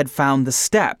friends had found the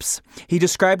steps. He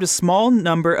described a small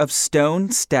number of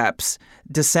stone steps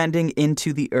descending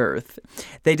into the earth.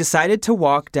 They decided to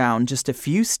walk down just a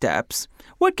few steps.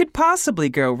 What could possibly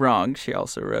go wrong? She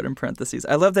also wrote in parentheses.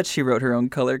 I love that she wrote her own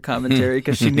color commentary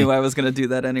because she knew I was going to do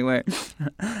that anyway.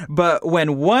 But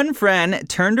when one friend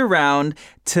turned around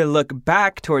to look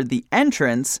back toward the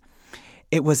entrance,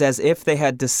 it was as if they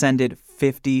had descended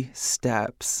 50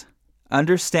 steps.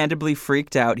 Understandably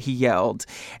freaked out, he yelled.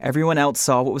 Everyone else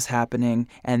saw what was happening,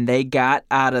 and they got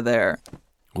out of there.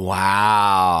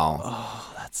 Wow.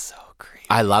 Oh, that's so creepy.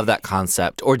 I love that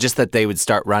concept. Or just that they would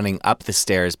start running up the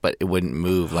stairs, but it wouldn't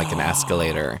move like an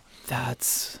escalator.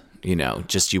 That's...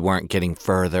 just you weren't getting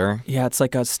further. Yeah, it's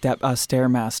like a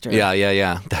Stairmaster.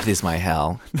 Yeah. That is my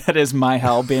hell. That is my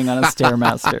hell, being on a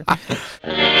Stairmaster.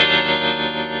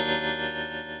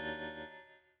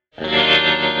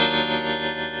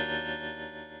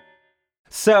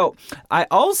 So, I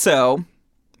also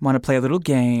want to play a little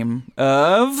game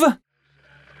of...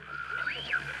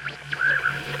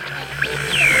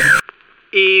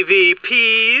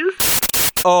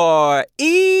 EVPs or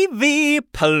EV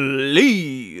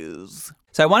Please.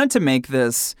 So I wanted to make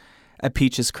this a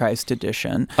Peaches Christ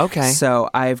edition. Okay. So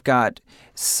I've got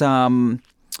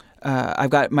I've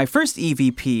got my first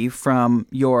EVP from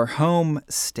your home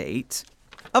state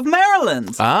of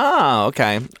Maryland. Oh,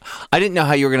 okay. I didn't know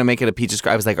how you were going to make it a Peaches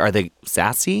Christ. I was like, are they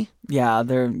sassy? Yeah,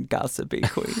 they're gossipy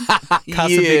queens.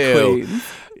 Gossipy You. queens.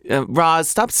 Roz,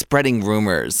 stop spreading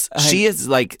rumors. She is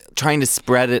like trying to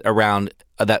spread it around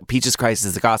that Peaches Christ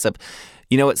is a gossip.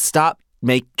 You know what? Stop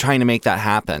trying to make that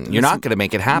happen. You're not going to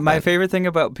make it happen. My favorite thing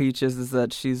about Peaches is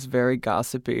that she's very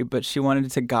gossipy, but she wanted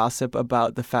to gossip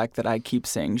about the fact that I keep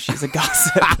saying she's a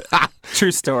gossip.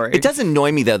 True story. It does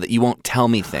annoy me, though, that you won't tell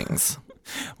me things.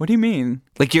 What do you mean?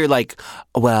 Like, you're like,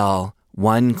 well,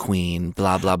 one queen,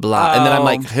 blah, blah, blah. And then I'm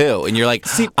like, who? And you're like,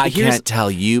 I can't tell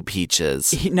you,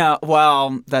 Peaches. No,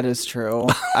 well, that is true.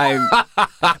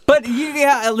 But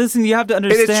listen, you have to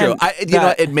understand. It is true.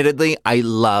 Admittedly, I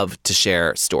love to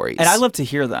share stories. And I love to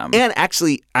hear them. And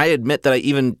actually, I admit that I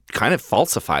even kind of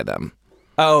falsify them.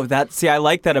 Oh, I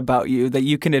like that about you, that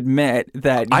you can admit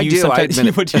that you I do. sometimes, I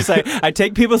admit what you say, I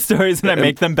take people's stories and I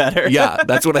make them better. Yeah,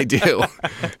 that's what I do.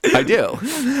 I do.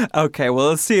 Okay, well,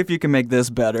 let's see if you can make this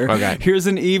better. Okay. Here's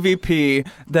an EVP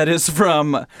that is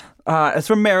from... it's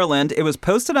from Maryland. It was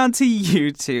posted onto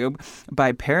YouTube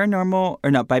by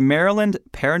Maryland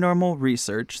Paranormal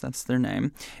Research. That's their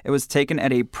name. It was taken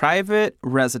at a private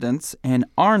residence in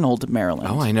Arnold, Maryland.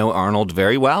 Oh, I know Arnold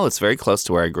very well. It's very close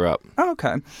to where I grew up. Oh,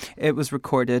 okay. It was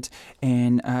recorded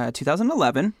in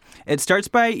 2011. It starts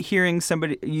by hearing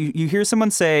somebody. You hear someone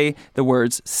say the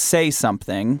words "say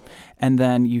something," and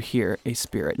then you hear a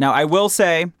spirit. Now, I will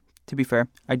say, to be fair,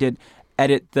 I did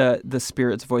edit the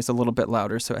spirit's voice a little bit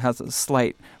louder, so it has a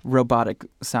slight robotic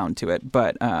sound to it,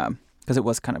 but because it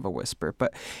was kind of a whisper.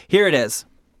 But here it is.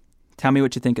 Tell me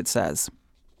what you think it says.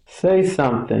 Say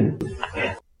something.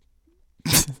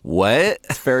 What?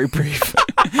 It's very brief.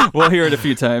 We'll hear it a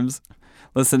few times.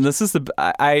 Listen, this is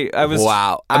I was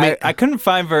wow. I couldn't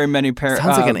find very many sounds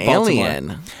like an Baltimore.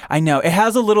 alien. I know it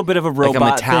has a little bit of a robot,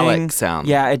 like a metallic thing. sound.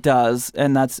 Yeah, it does,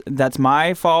 and that's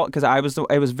my fault because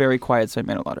it was very quiet, so I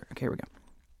made it louder. Okay, here we go.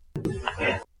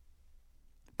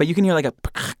 But you can hear like a.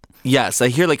 Yes, I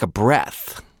hear like a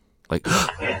breath. Like,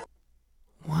 well,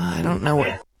 I don't know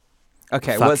what.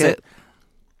 Okay, Fuck was it?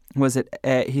 Was it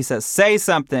A? He says, "Say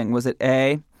something." Was it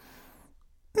A?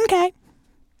 Okay.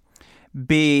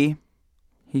 B.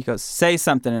 He goes, "Say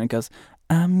something," and it goes,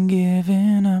 "I'm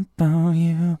giving up on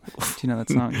you." Do you know that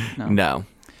song? No. No.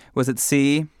 Was it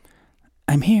C?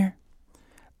 "I'm here,"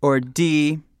 or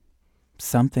D?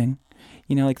 Something.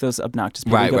 You know, like those obnoxious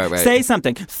people. Right, go, right. Say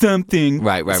something. Something.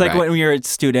 Right. It's like when you're a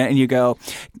student and you go,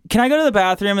 "Can I go to the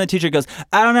bathroom?" And the teacher goes,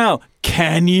 "I don't know.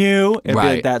 Can you?" It'd be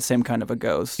like that same kind of a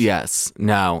ghost. Yes.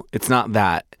 No, it's not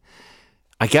that.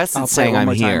 I guess I'll it's play it saying one I'm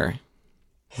more time. here.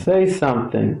 Say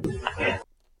something.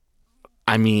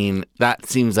 I mean, that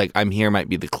seems like I'm here might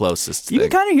be the closest You thing.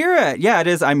 can kind of hear it. Yeah, it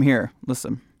is. I'm here.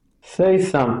 Listen. Say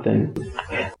something.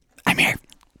 I'm here.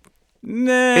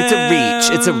 No. It's a reach.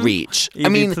 It's a reach. I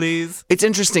mean, please. it's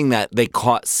interesting that they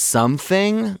caught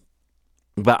something,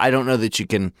 but I don't know that you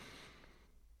can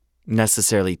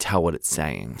necessarily tell what it's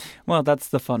saying. Well, that's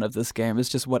the fun of this game. It's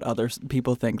just what other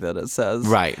people think that it says.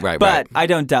 Right. But I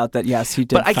don't doubt that, yes, he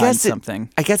did But I find guess something.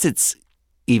 I guess it's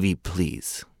Evie,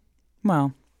 please.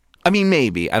 Well, I mean,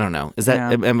 maybe. I don't know. Is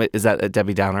that is that a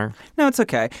Debbie Downer? no, it's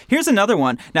okay. Here's another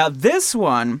one. Now, this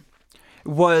one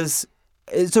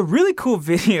It's a really cool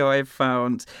video I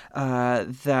found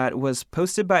that was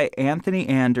posted by Anthony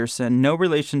Anderson, no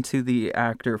relation to the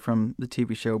actor from the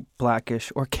TV show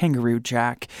Blackish or Kangaroo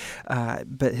Jack,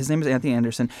 but his name is Anthony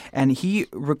Anderson, and he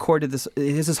recorded this.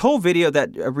 It's this whole video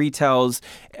that retells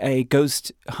a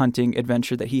ghost hunting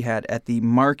adventure that he had at the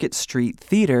Market Street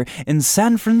Theater in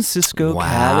San Francisco,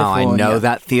 California. I know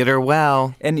that theater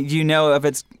well. And you know of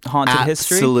its haunted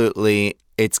history? Absolutely.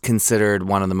 It's considered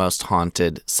one of the most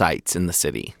haunted sites in the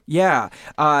city. Yeah.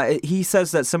 He says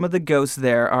that some of the ghosts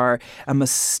there are a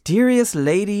mysterious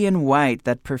lady in white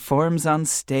that performs on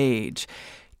stage,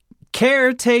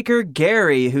 caretaker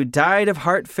Gary, who died of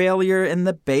heart failure in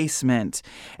the basement,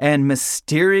 and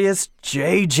mysterious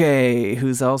JJ,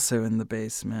 who's also in the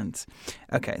basement.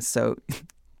 Okay, so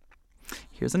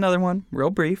here's another one,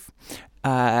 real brief.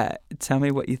 Tell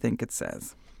me what you think it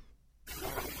says.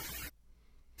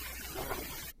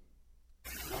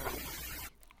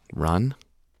 Run?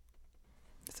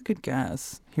 That's a good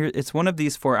guess. Here, it's one of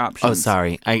these 4 options. Oh,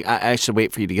 sorry. I should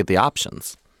wait for you to get the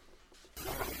options.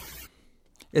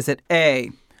 Is it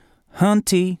A,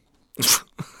 Hunty,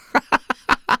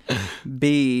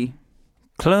 B,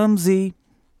 clumsy,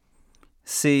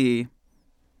 C,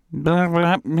 blah,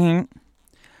 blah, blah,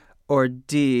 or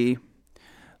D,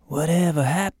 whatever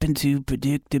happened to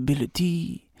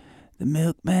predictability? The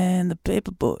milkman, the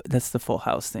paperboy. That's the Full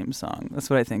House theme song. That's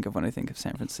what I think of when I think of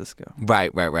San Francisco.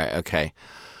 Right. Okay.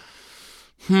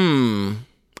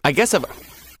 I guess of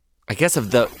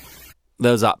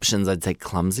those options, I'd say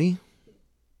clumsy.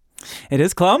 It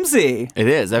is clumsy. It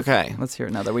is, okay. Let's hear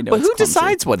it now that we know But it's who clumsy.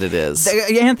 decides what it is?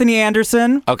 Anthony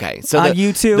Anderson. Okay, so on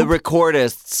YouTube. The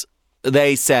recordists,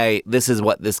 they say this is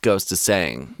what this ghost is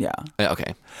saying. Yeah.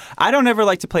 Okay. I don't ever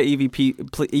like to play EVPs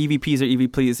or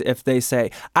EVPs if they say,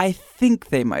 I think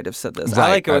they might have said this. I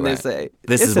like it when they say,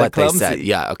 this is what clumsy. They said.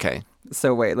 Yeah, okay.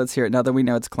 So wait, let's hear it now that we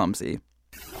know it's clumsy.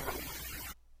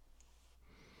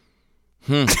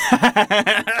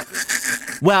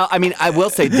 Well, I mean, I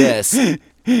will say this.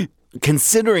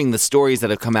 Considering the stories that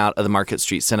have come out of the Market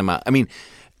Street Cinema, I mean,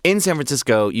 in San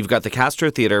Francisco, you've got the Castro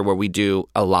Theater where we do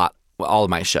all of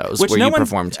my shows, which where you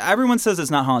performed. Everyone says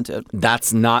it's not haunted.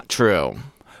 That's not true.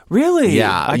 Really?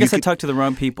 Yeah. I guess I talked to the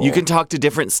wrong people. You can talk to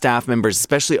different staff members,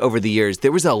 especially over the years.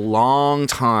 There was a long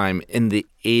time in the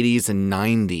 80s and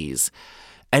 90s,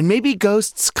 and maybe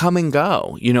ghosts come and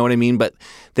go, you know what I mean? But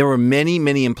there were many,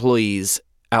 many employees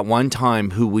at one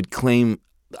time who would claim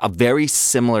a very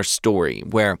similar story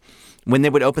where when they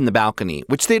would open the balcony,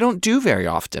 which they don't do very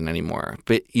often anymore,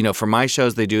 but, you know, for my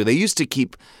shows they do, they used to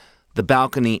keep the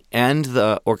balcony and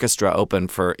the orchestra open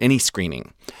for any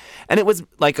screening. And it was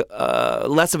like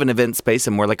less of an event space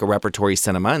and more like a repertory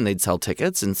cinema, and they'd sell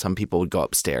tickets, and some people would go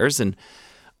upstairs, and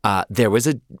there was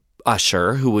a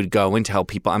usher who would go and tell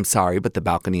people, I'm sorry, but the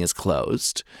balcony is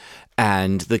closed.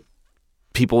 And the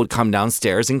people would come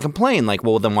downstairs and complain, like,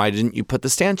 well, then why didn't you put the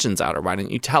stanchions out, or why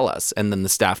didn't you tell us? And then the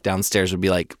staff downstairs would be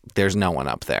like, there's no one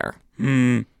up there.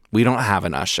 We don't have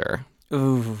an usher.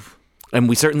 Ooh. And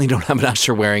we certainly don't have an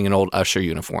usher wearing an old usher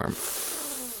uniform.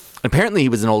 Apparently he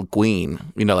was an old queen,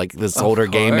 you know, like this older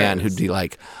gay man who'd be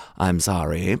like, I'm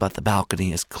sorry, but the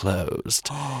balcony is closed.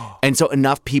 And so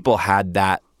enough people had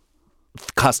that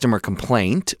customer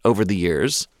complaint over the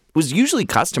years. It was usually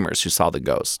customers who saw the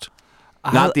ghost,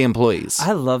 not the employees.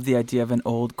 I love the idea of an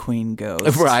old queen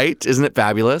ghost. Right? Isn't it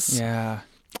fabulous? Yeah.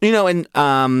 You know, and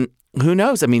who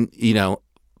knows? I mean, you know,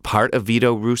 part of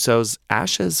Vito Russo's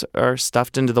ashes are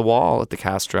stuffed into the wall at the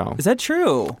Castro. Is that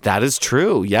true? That is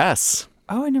true, yes.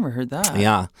 Oh, I never heard that.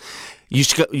 Yeah. You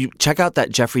should you check out that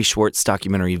Jeffrey Schwartz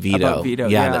documentary, Vito. About Vito,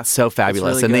 yeah. That's so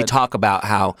fabulous. That's really and they good. talk about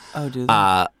how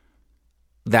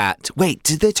wait,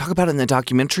 did they talk about it in the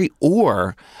documentary?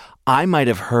 Or I might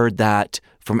have heard that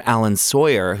from Alan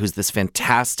Sawyer, who's this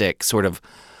fantastic sort of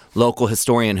local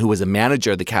historian who was a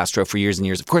manager of the Castro for years and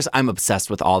years. Of course, I'm obsessed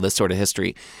with all this sort of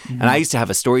history. And I used to have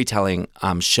a storytelling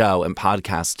show and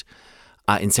podcast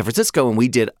in San Francisco, and we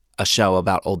did a show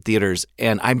about old theaters.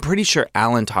 And I'm pretty sure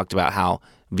Alan talked about how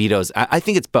Vito's, I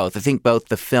think it's both. I think both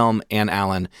the film and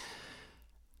Alan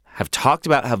have talked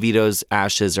about how Vito's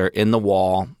ashes are in the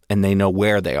wall and they know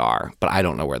where they are, but I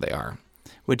don't know where they are.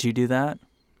 Would you do that?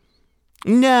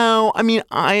 No, I mean,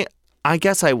 I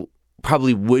guess I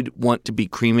probably would want to be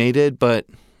cremated, but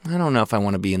I don't know if I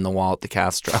want to be in the wall at the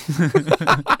Castro.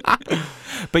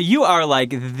 But you are like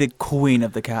the queen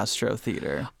of the Castro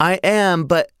Theater. I am,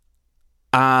 but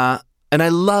and I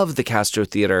love the Castro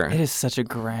Theater. It is such a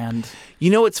grand. You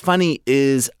know what's funny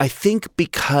is I think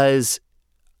because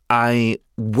I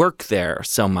work there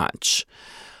so much,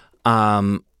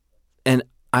 and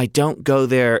I don't go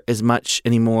there as much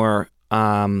anymore.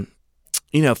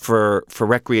 for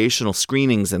recreational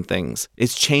screenings and things.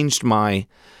 It's changed my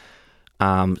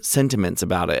sentiments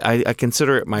about it. I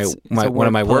consider it my one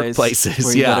of my workplaces.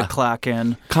 Where you gotta clock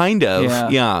in. Kind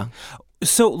of. Yeah.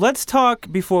 So let's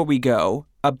talk before we go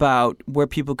about where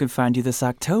people can find you this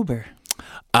October.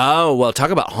 Oh, well,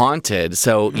 talk about haunted.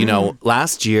 So,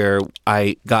 last year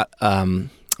I got a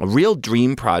real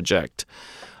dream project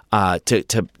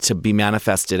to be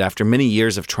manifested after many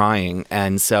years of trying.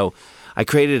 And so I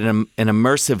created an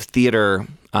immersive theater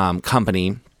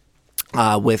company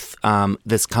with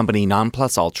this company, Non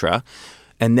Plus Ultra.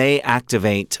 And they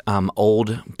activate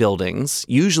old buildings,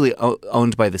 usually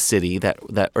owned by the city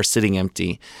that are sitting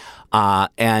empty.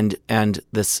 And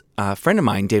this friend of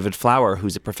mine, David Flower,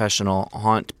 who's a professional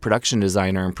haunt production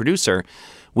designer and producer,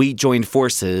 we joined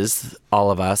forces, all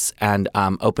of us, and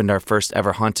opened our first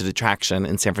ever haunted attraction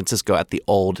in San Francisco at the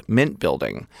old Mint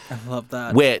building. I love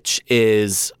that. Which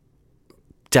is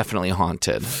definitely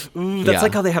haunted. That's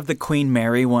like how they have the Queen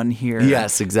Mary one here.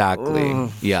 Yes,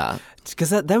 exactly. Yeah.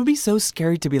 Because that would be so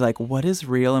scary to be like, what is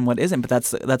real and what isn't? But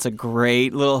that's a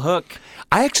great little hook.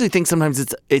 I actually think sometimes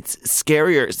it's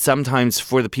scarier sometimes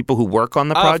for the people who work on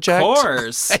the project. Of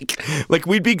course. Like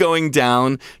we'd be going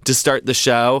down to start the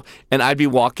show, and I'd be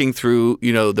walking through,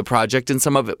 the project, and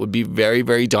some of it would be very,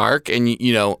 very dark, and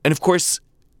and of course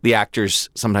the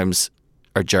actors sometimes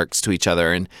are jerks to each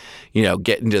other, and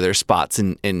get into their spots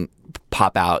and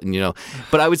pop out, and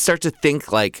but I would start to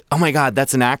think like, oh my God,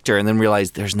 that's an actor, and then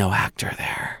realize there's no actor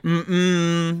there.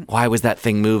 Why was that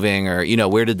thing moving, or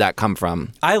where did that come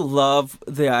from? I love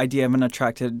the idea of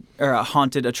a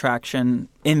haunted attraction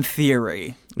in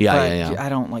theory. Yeah. I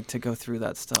don't like to go through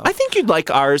that stuff. I think you'd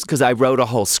like ours because I wrote a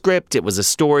whole script. It was a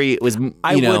story. It was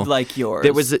I would like yours.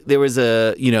 There was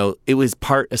a it was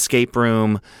part escape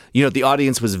room. The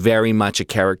audience was very much a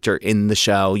character in the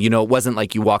show. It wasn't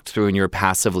like you walked through and you were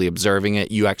passively observing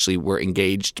it. You actually were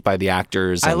engaged by the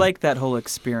actors. I like that whole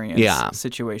experience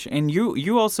situation. And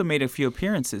you also made a few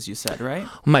appearances, you said, right?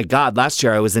 Oh my God, last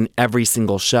year I was in every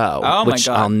single show. Oh my which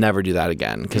God. I'll never do that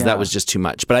again because that was just too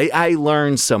much. But I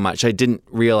learned so much. I didn't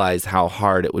realize how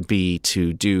hard it would be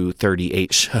to do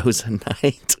 38 shows a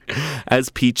night as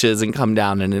Peaches and come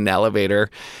down in an elevator,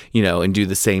 and do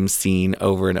the same scene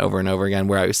over and over and over again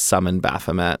where I was summoned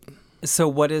Baphomet. So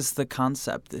what is the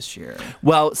concept this year?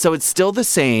 Well, so it's still the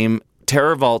same.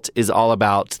 Terror Vault is all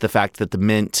about the fact that the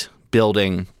Mint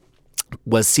building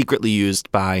was secretly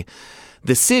used by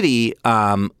the city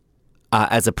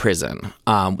as a prison.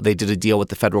 They did a deal with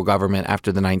the federal government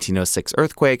after the 1906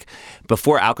 earthquake,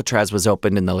 before Alcatraz was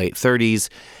opened in the late 30s,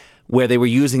 where they were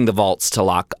using the vaults to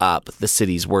lock up the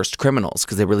city's worst criminals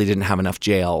because they really didn't have enough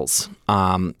jails,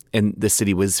 and the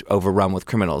city was overrun with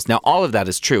criminals. Now, all of that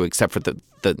is true except for the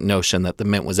notion that the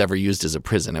Mint was ever used as a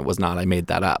prison. It was not. I made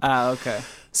that up. Okay.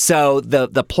 So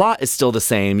the plot is still the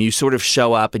same. You sort of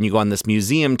show up and you go on this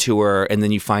museum tour, and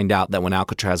then you find out that when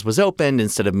Alcatraz was opened,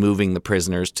 instead of moving the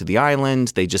prisoners to the island,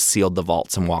 they just sealed the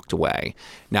vaults and walked away.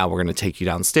 Now we're going to take you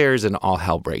downstairs, and all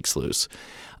hell breaks loose.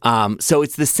 So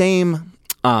it's the same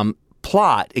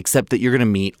plot, except that you're going to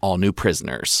meet all new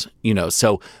prisoners.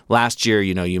 So last year,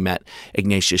 you met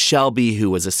Ignatius Shelby,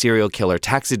 who was a serial killer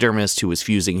taxidermist who was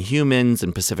fusing humans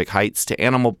in Pacific Heights to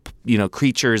animal,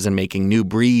 creatures and making new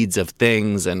breeds of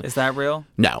things. And is that real?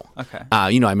 No. Okay.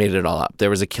 I made it all up.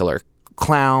 There was a killer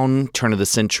clown, turn of the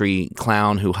century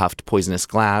clown who huffed poisonous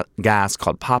gas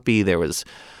called Poppy. There was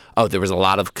a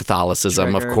lot of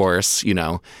Catholicism, Triggered. Of course.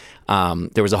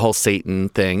 There was a whole Satan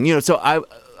thing. So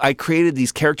I created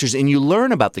these characters, and you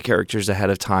learn about the characters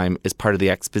ahead of time as part of the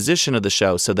exposition of the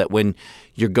show, so that when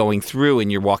you're going through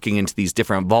and you're walking into these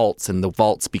different vaults and the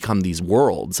vaults become these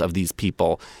worlds of these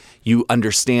people, you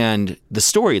understand the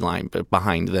storyline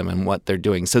behind them and what they're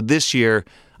doing. So this year,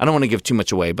 I don't want to give too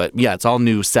much away, but yeah, it's all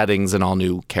new settings and all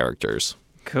new characters.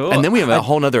 Cool. And then we have a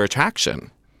whole nother attraction.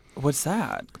 What's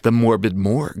that? The Morbid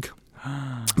Morgue.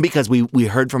 Because we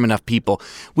heard from enough people.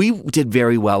 We did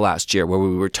very well last year where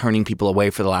we were turning people away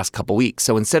for the last couple weeks.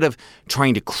 So instead of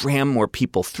trying to cram more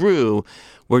people through,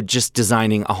 we're just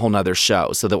designing a whole nother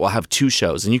show so that we'll have 2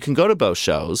 shows. And you can go to both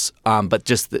shows, but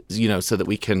just, so that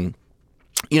we can,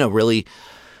 really,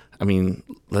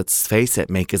 let's face it,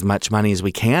 make as much money as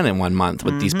we can in 1 month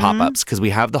with these pop-ups, because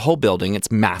we have the whole building.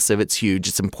 It's massive. It's huge.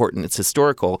 It's important. It's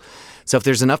historical. So if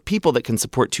there's enough people that can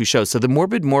support 2 shows. So the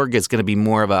Morbid Morgue is going to be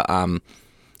more of a,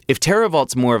 if Terror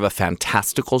Vault's more of a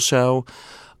fantastical show,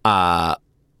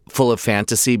 full of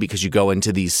fantasy because you go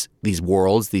into these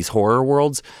worlds, these horror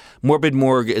worlds, Morbid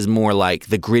Morgue is more like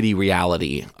the gritty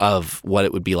reality of what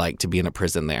it would be like to be in a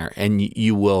prison there. And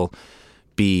you will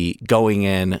be going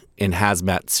in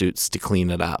hazmat suits to clean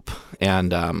it up.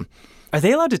 And Are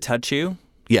they allowed to touch you?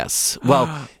 Yes.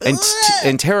 Well,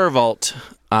 in Terror Vault,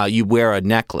 you wear a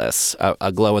necklace,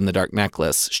 a glow-in-the-dark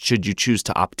necklace, should you choose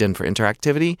to opt in for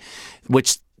interactivity,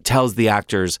 which tells the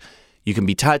actors you can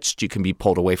be touched, you can be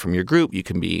pulled away from your group, you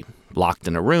can be locked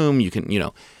in a room, you can,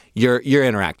 you're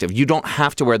interactive. You don't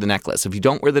have to wear the necklace. If you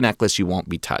don't wear the necklace, you won't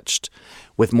be touched.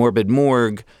 With Morbid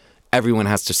Morgue, everyone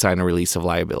has to sign a release of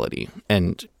liability,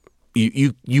 and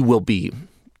you will be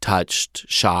touched,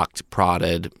 shocked,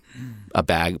 prodded, a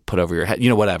bag put over your head,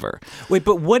 whatever. Wait,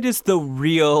 but what is the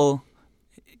real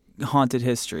haunted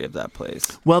history of that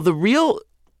place? Well, the real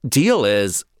deal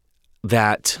is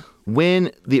that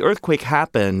when the earthquake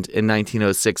happened in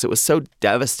 1906, it was so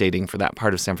devastating for that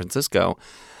part of San Francisco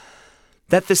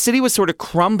that the city was sort of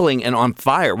crumbling and on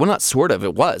fire. Well, not sort of,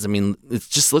 it was. I mean, it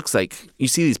just looks like you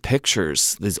see these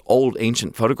pictures, these old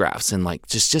ancient photographs, and like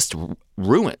just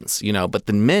ruins, but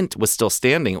the Mint was still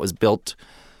standing. It was built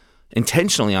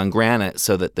intentionally on granite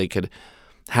so that they could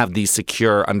have these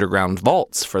secure underground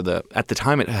vaults at the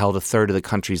time it held a third of the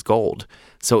country's gold.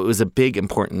 So it was a big,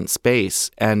 important space.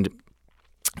 And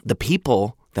the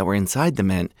people that were inside the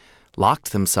Mint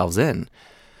locked themselves in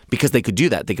because they could do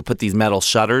that. They could put these metal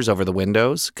shutters over the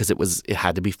windows because it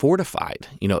had to be fortified.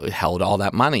 It held all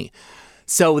that money.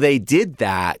 So they did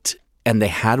that, and they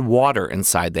had water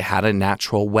inside. They had a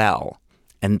natural well.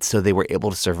 And so they were able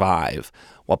to survive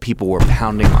while people were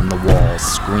pounding on the walls,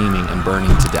 screaming and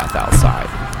burning to death outside.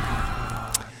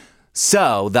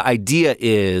 So the idea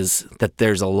is that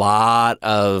there's a lot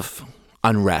of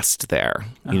unrest there,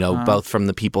 both from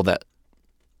the people that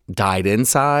died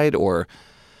inside or,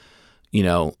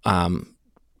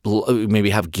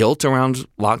 maybe have guilt around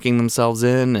locking themselves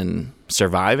in and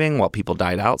surviving while people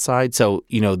died outside. So,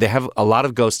 they have a lot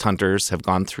of ghost hunters have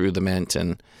gone through the Mint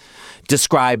and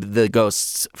describe the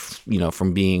ghosts,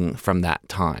 from being from that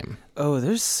time. Oh,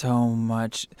 there's so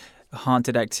much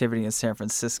haunted activity in San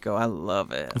Francisco. I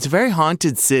love it. It's a very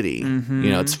haunted city. Mm-hmm.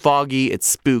 It's foggy, it's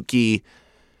spooky.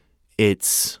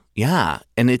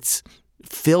 And it's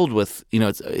filled with,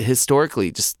 it's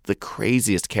historically just the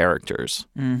craziest characters.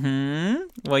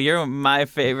 Mm-hmm. Well, you're my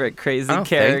favorite crazy Thank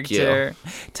character.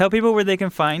 you. Tell people where they can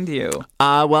find you.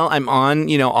 Well, I'm on,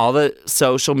 all the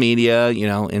social media,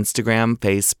 Instagram,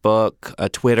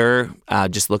 Facebook, Twitter.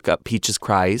 Just look up Peaches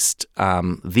Christ,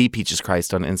 the Peaches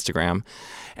Christ on Instagram.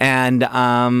 And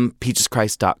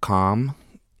peacheschrist.com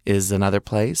is another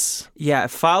place. Yeah,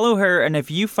 follow her. And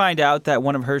if you find out that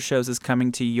one of her shows is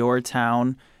coming to your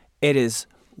town, it is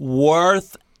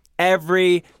worth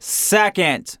every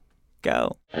second.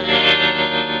 Go.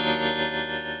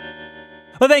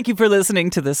 Well, thank you for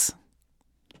listening to this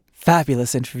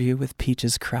fabulous interview with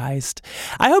Peaches Christ.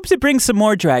 I hope to bring some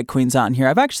more drag queens on here.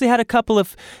 I've actually had a couple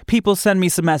of people send me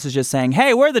some messages saying,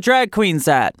 hey, where are the drag queens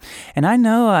at? And I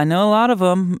know a lot of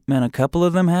them, and a couple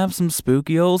of them have some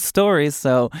spooky old stories,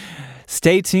 so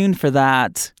stay tuned for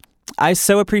that. I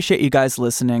so appreciate you guys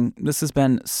listening. This has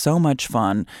been so much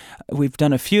fun. We've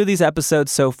done a few of these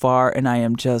episodes so far, and I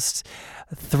am just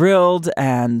thrilled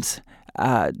and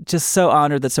just so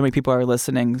honored that so many people are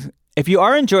listening. If you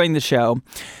are enjoying the show,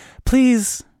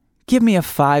 please give me a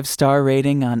 5-star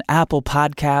rating on Apple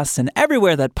Podcasts and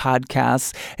everywhere that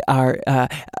podcasts are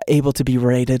able to be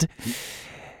rated.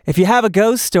 If you have a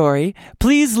ghost story,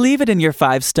 please leave it in your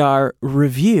 5-star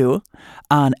review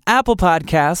on Apple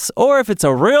Podcasts, or if it's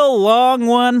a real long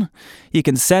one, you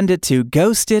can send it to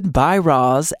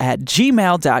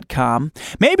ghostedbyroz@gmail.com.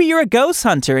 Maybe you're a ghost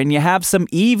hunter and you have some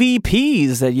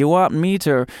EVPs that you want me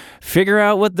to figure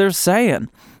out what they're saying.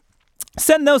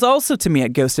 Send those also to me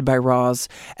at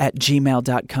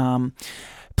ghostedbyroz@gmail.com.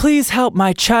 Please help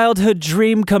my childhood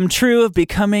dream come true of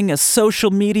becoming a social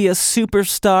media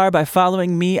superstar by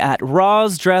following me at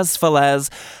RozDressFalez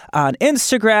on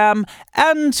Instagram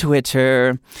and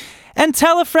Twitter. And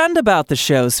tell a friend about the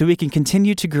show so we can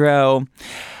continue to grow.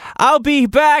 I'll be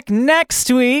back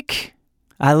next week.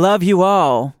 I love you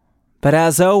all. But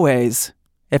as always,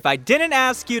 if I didn't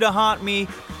ask you to haunt me,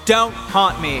 don't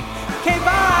haunt me. Okay,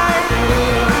 bye!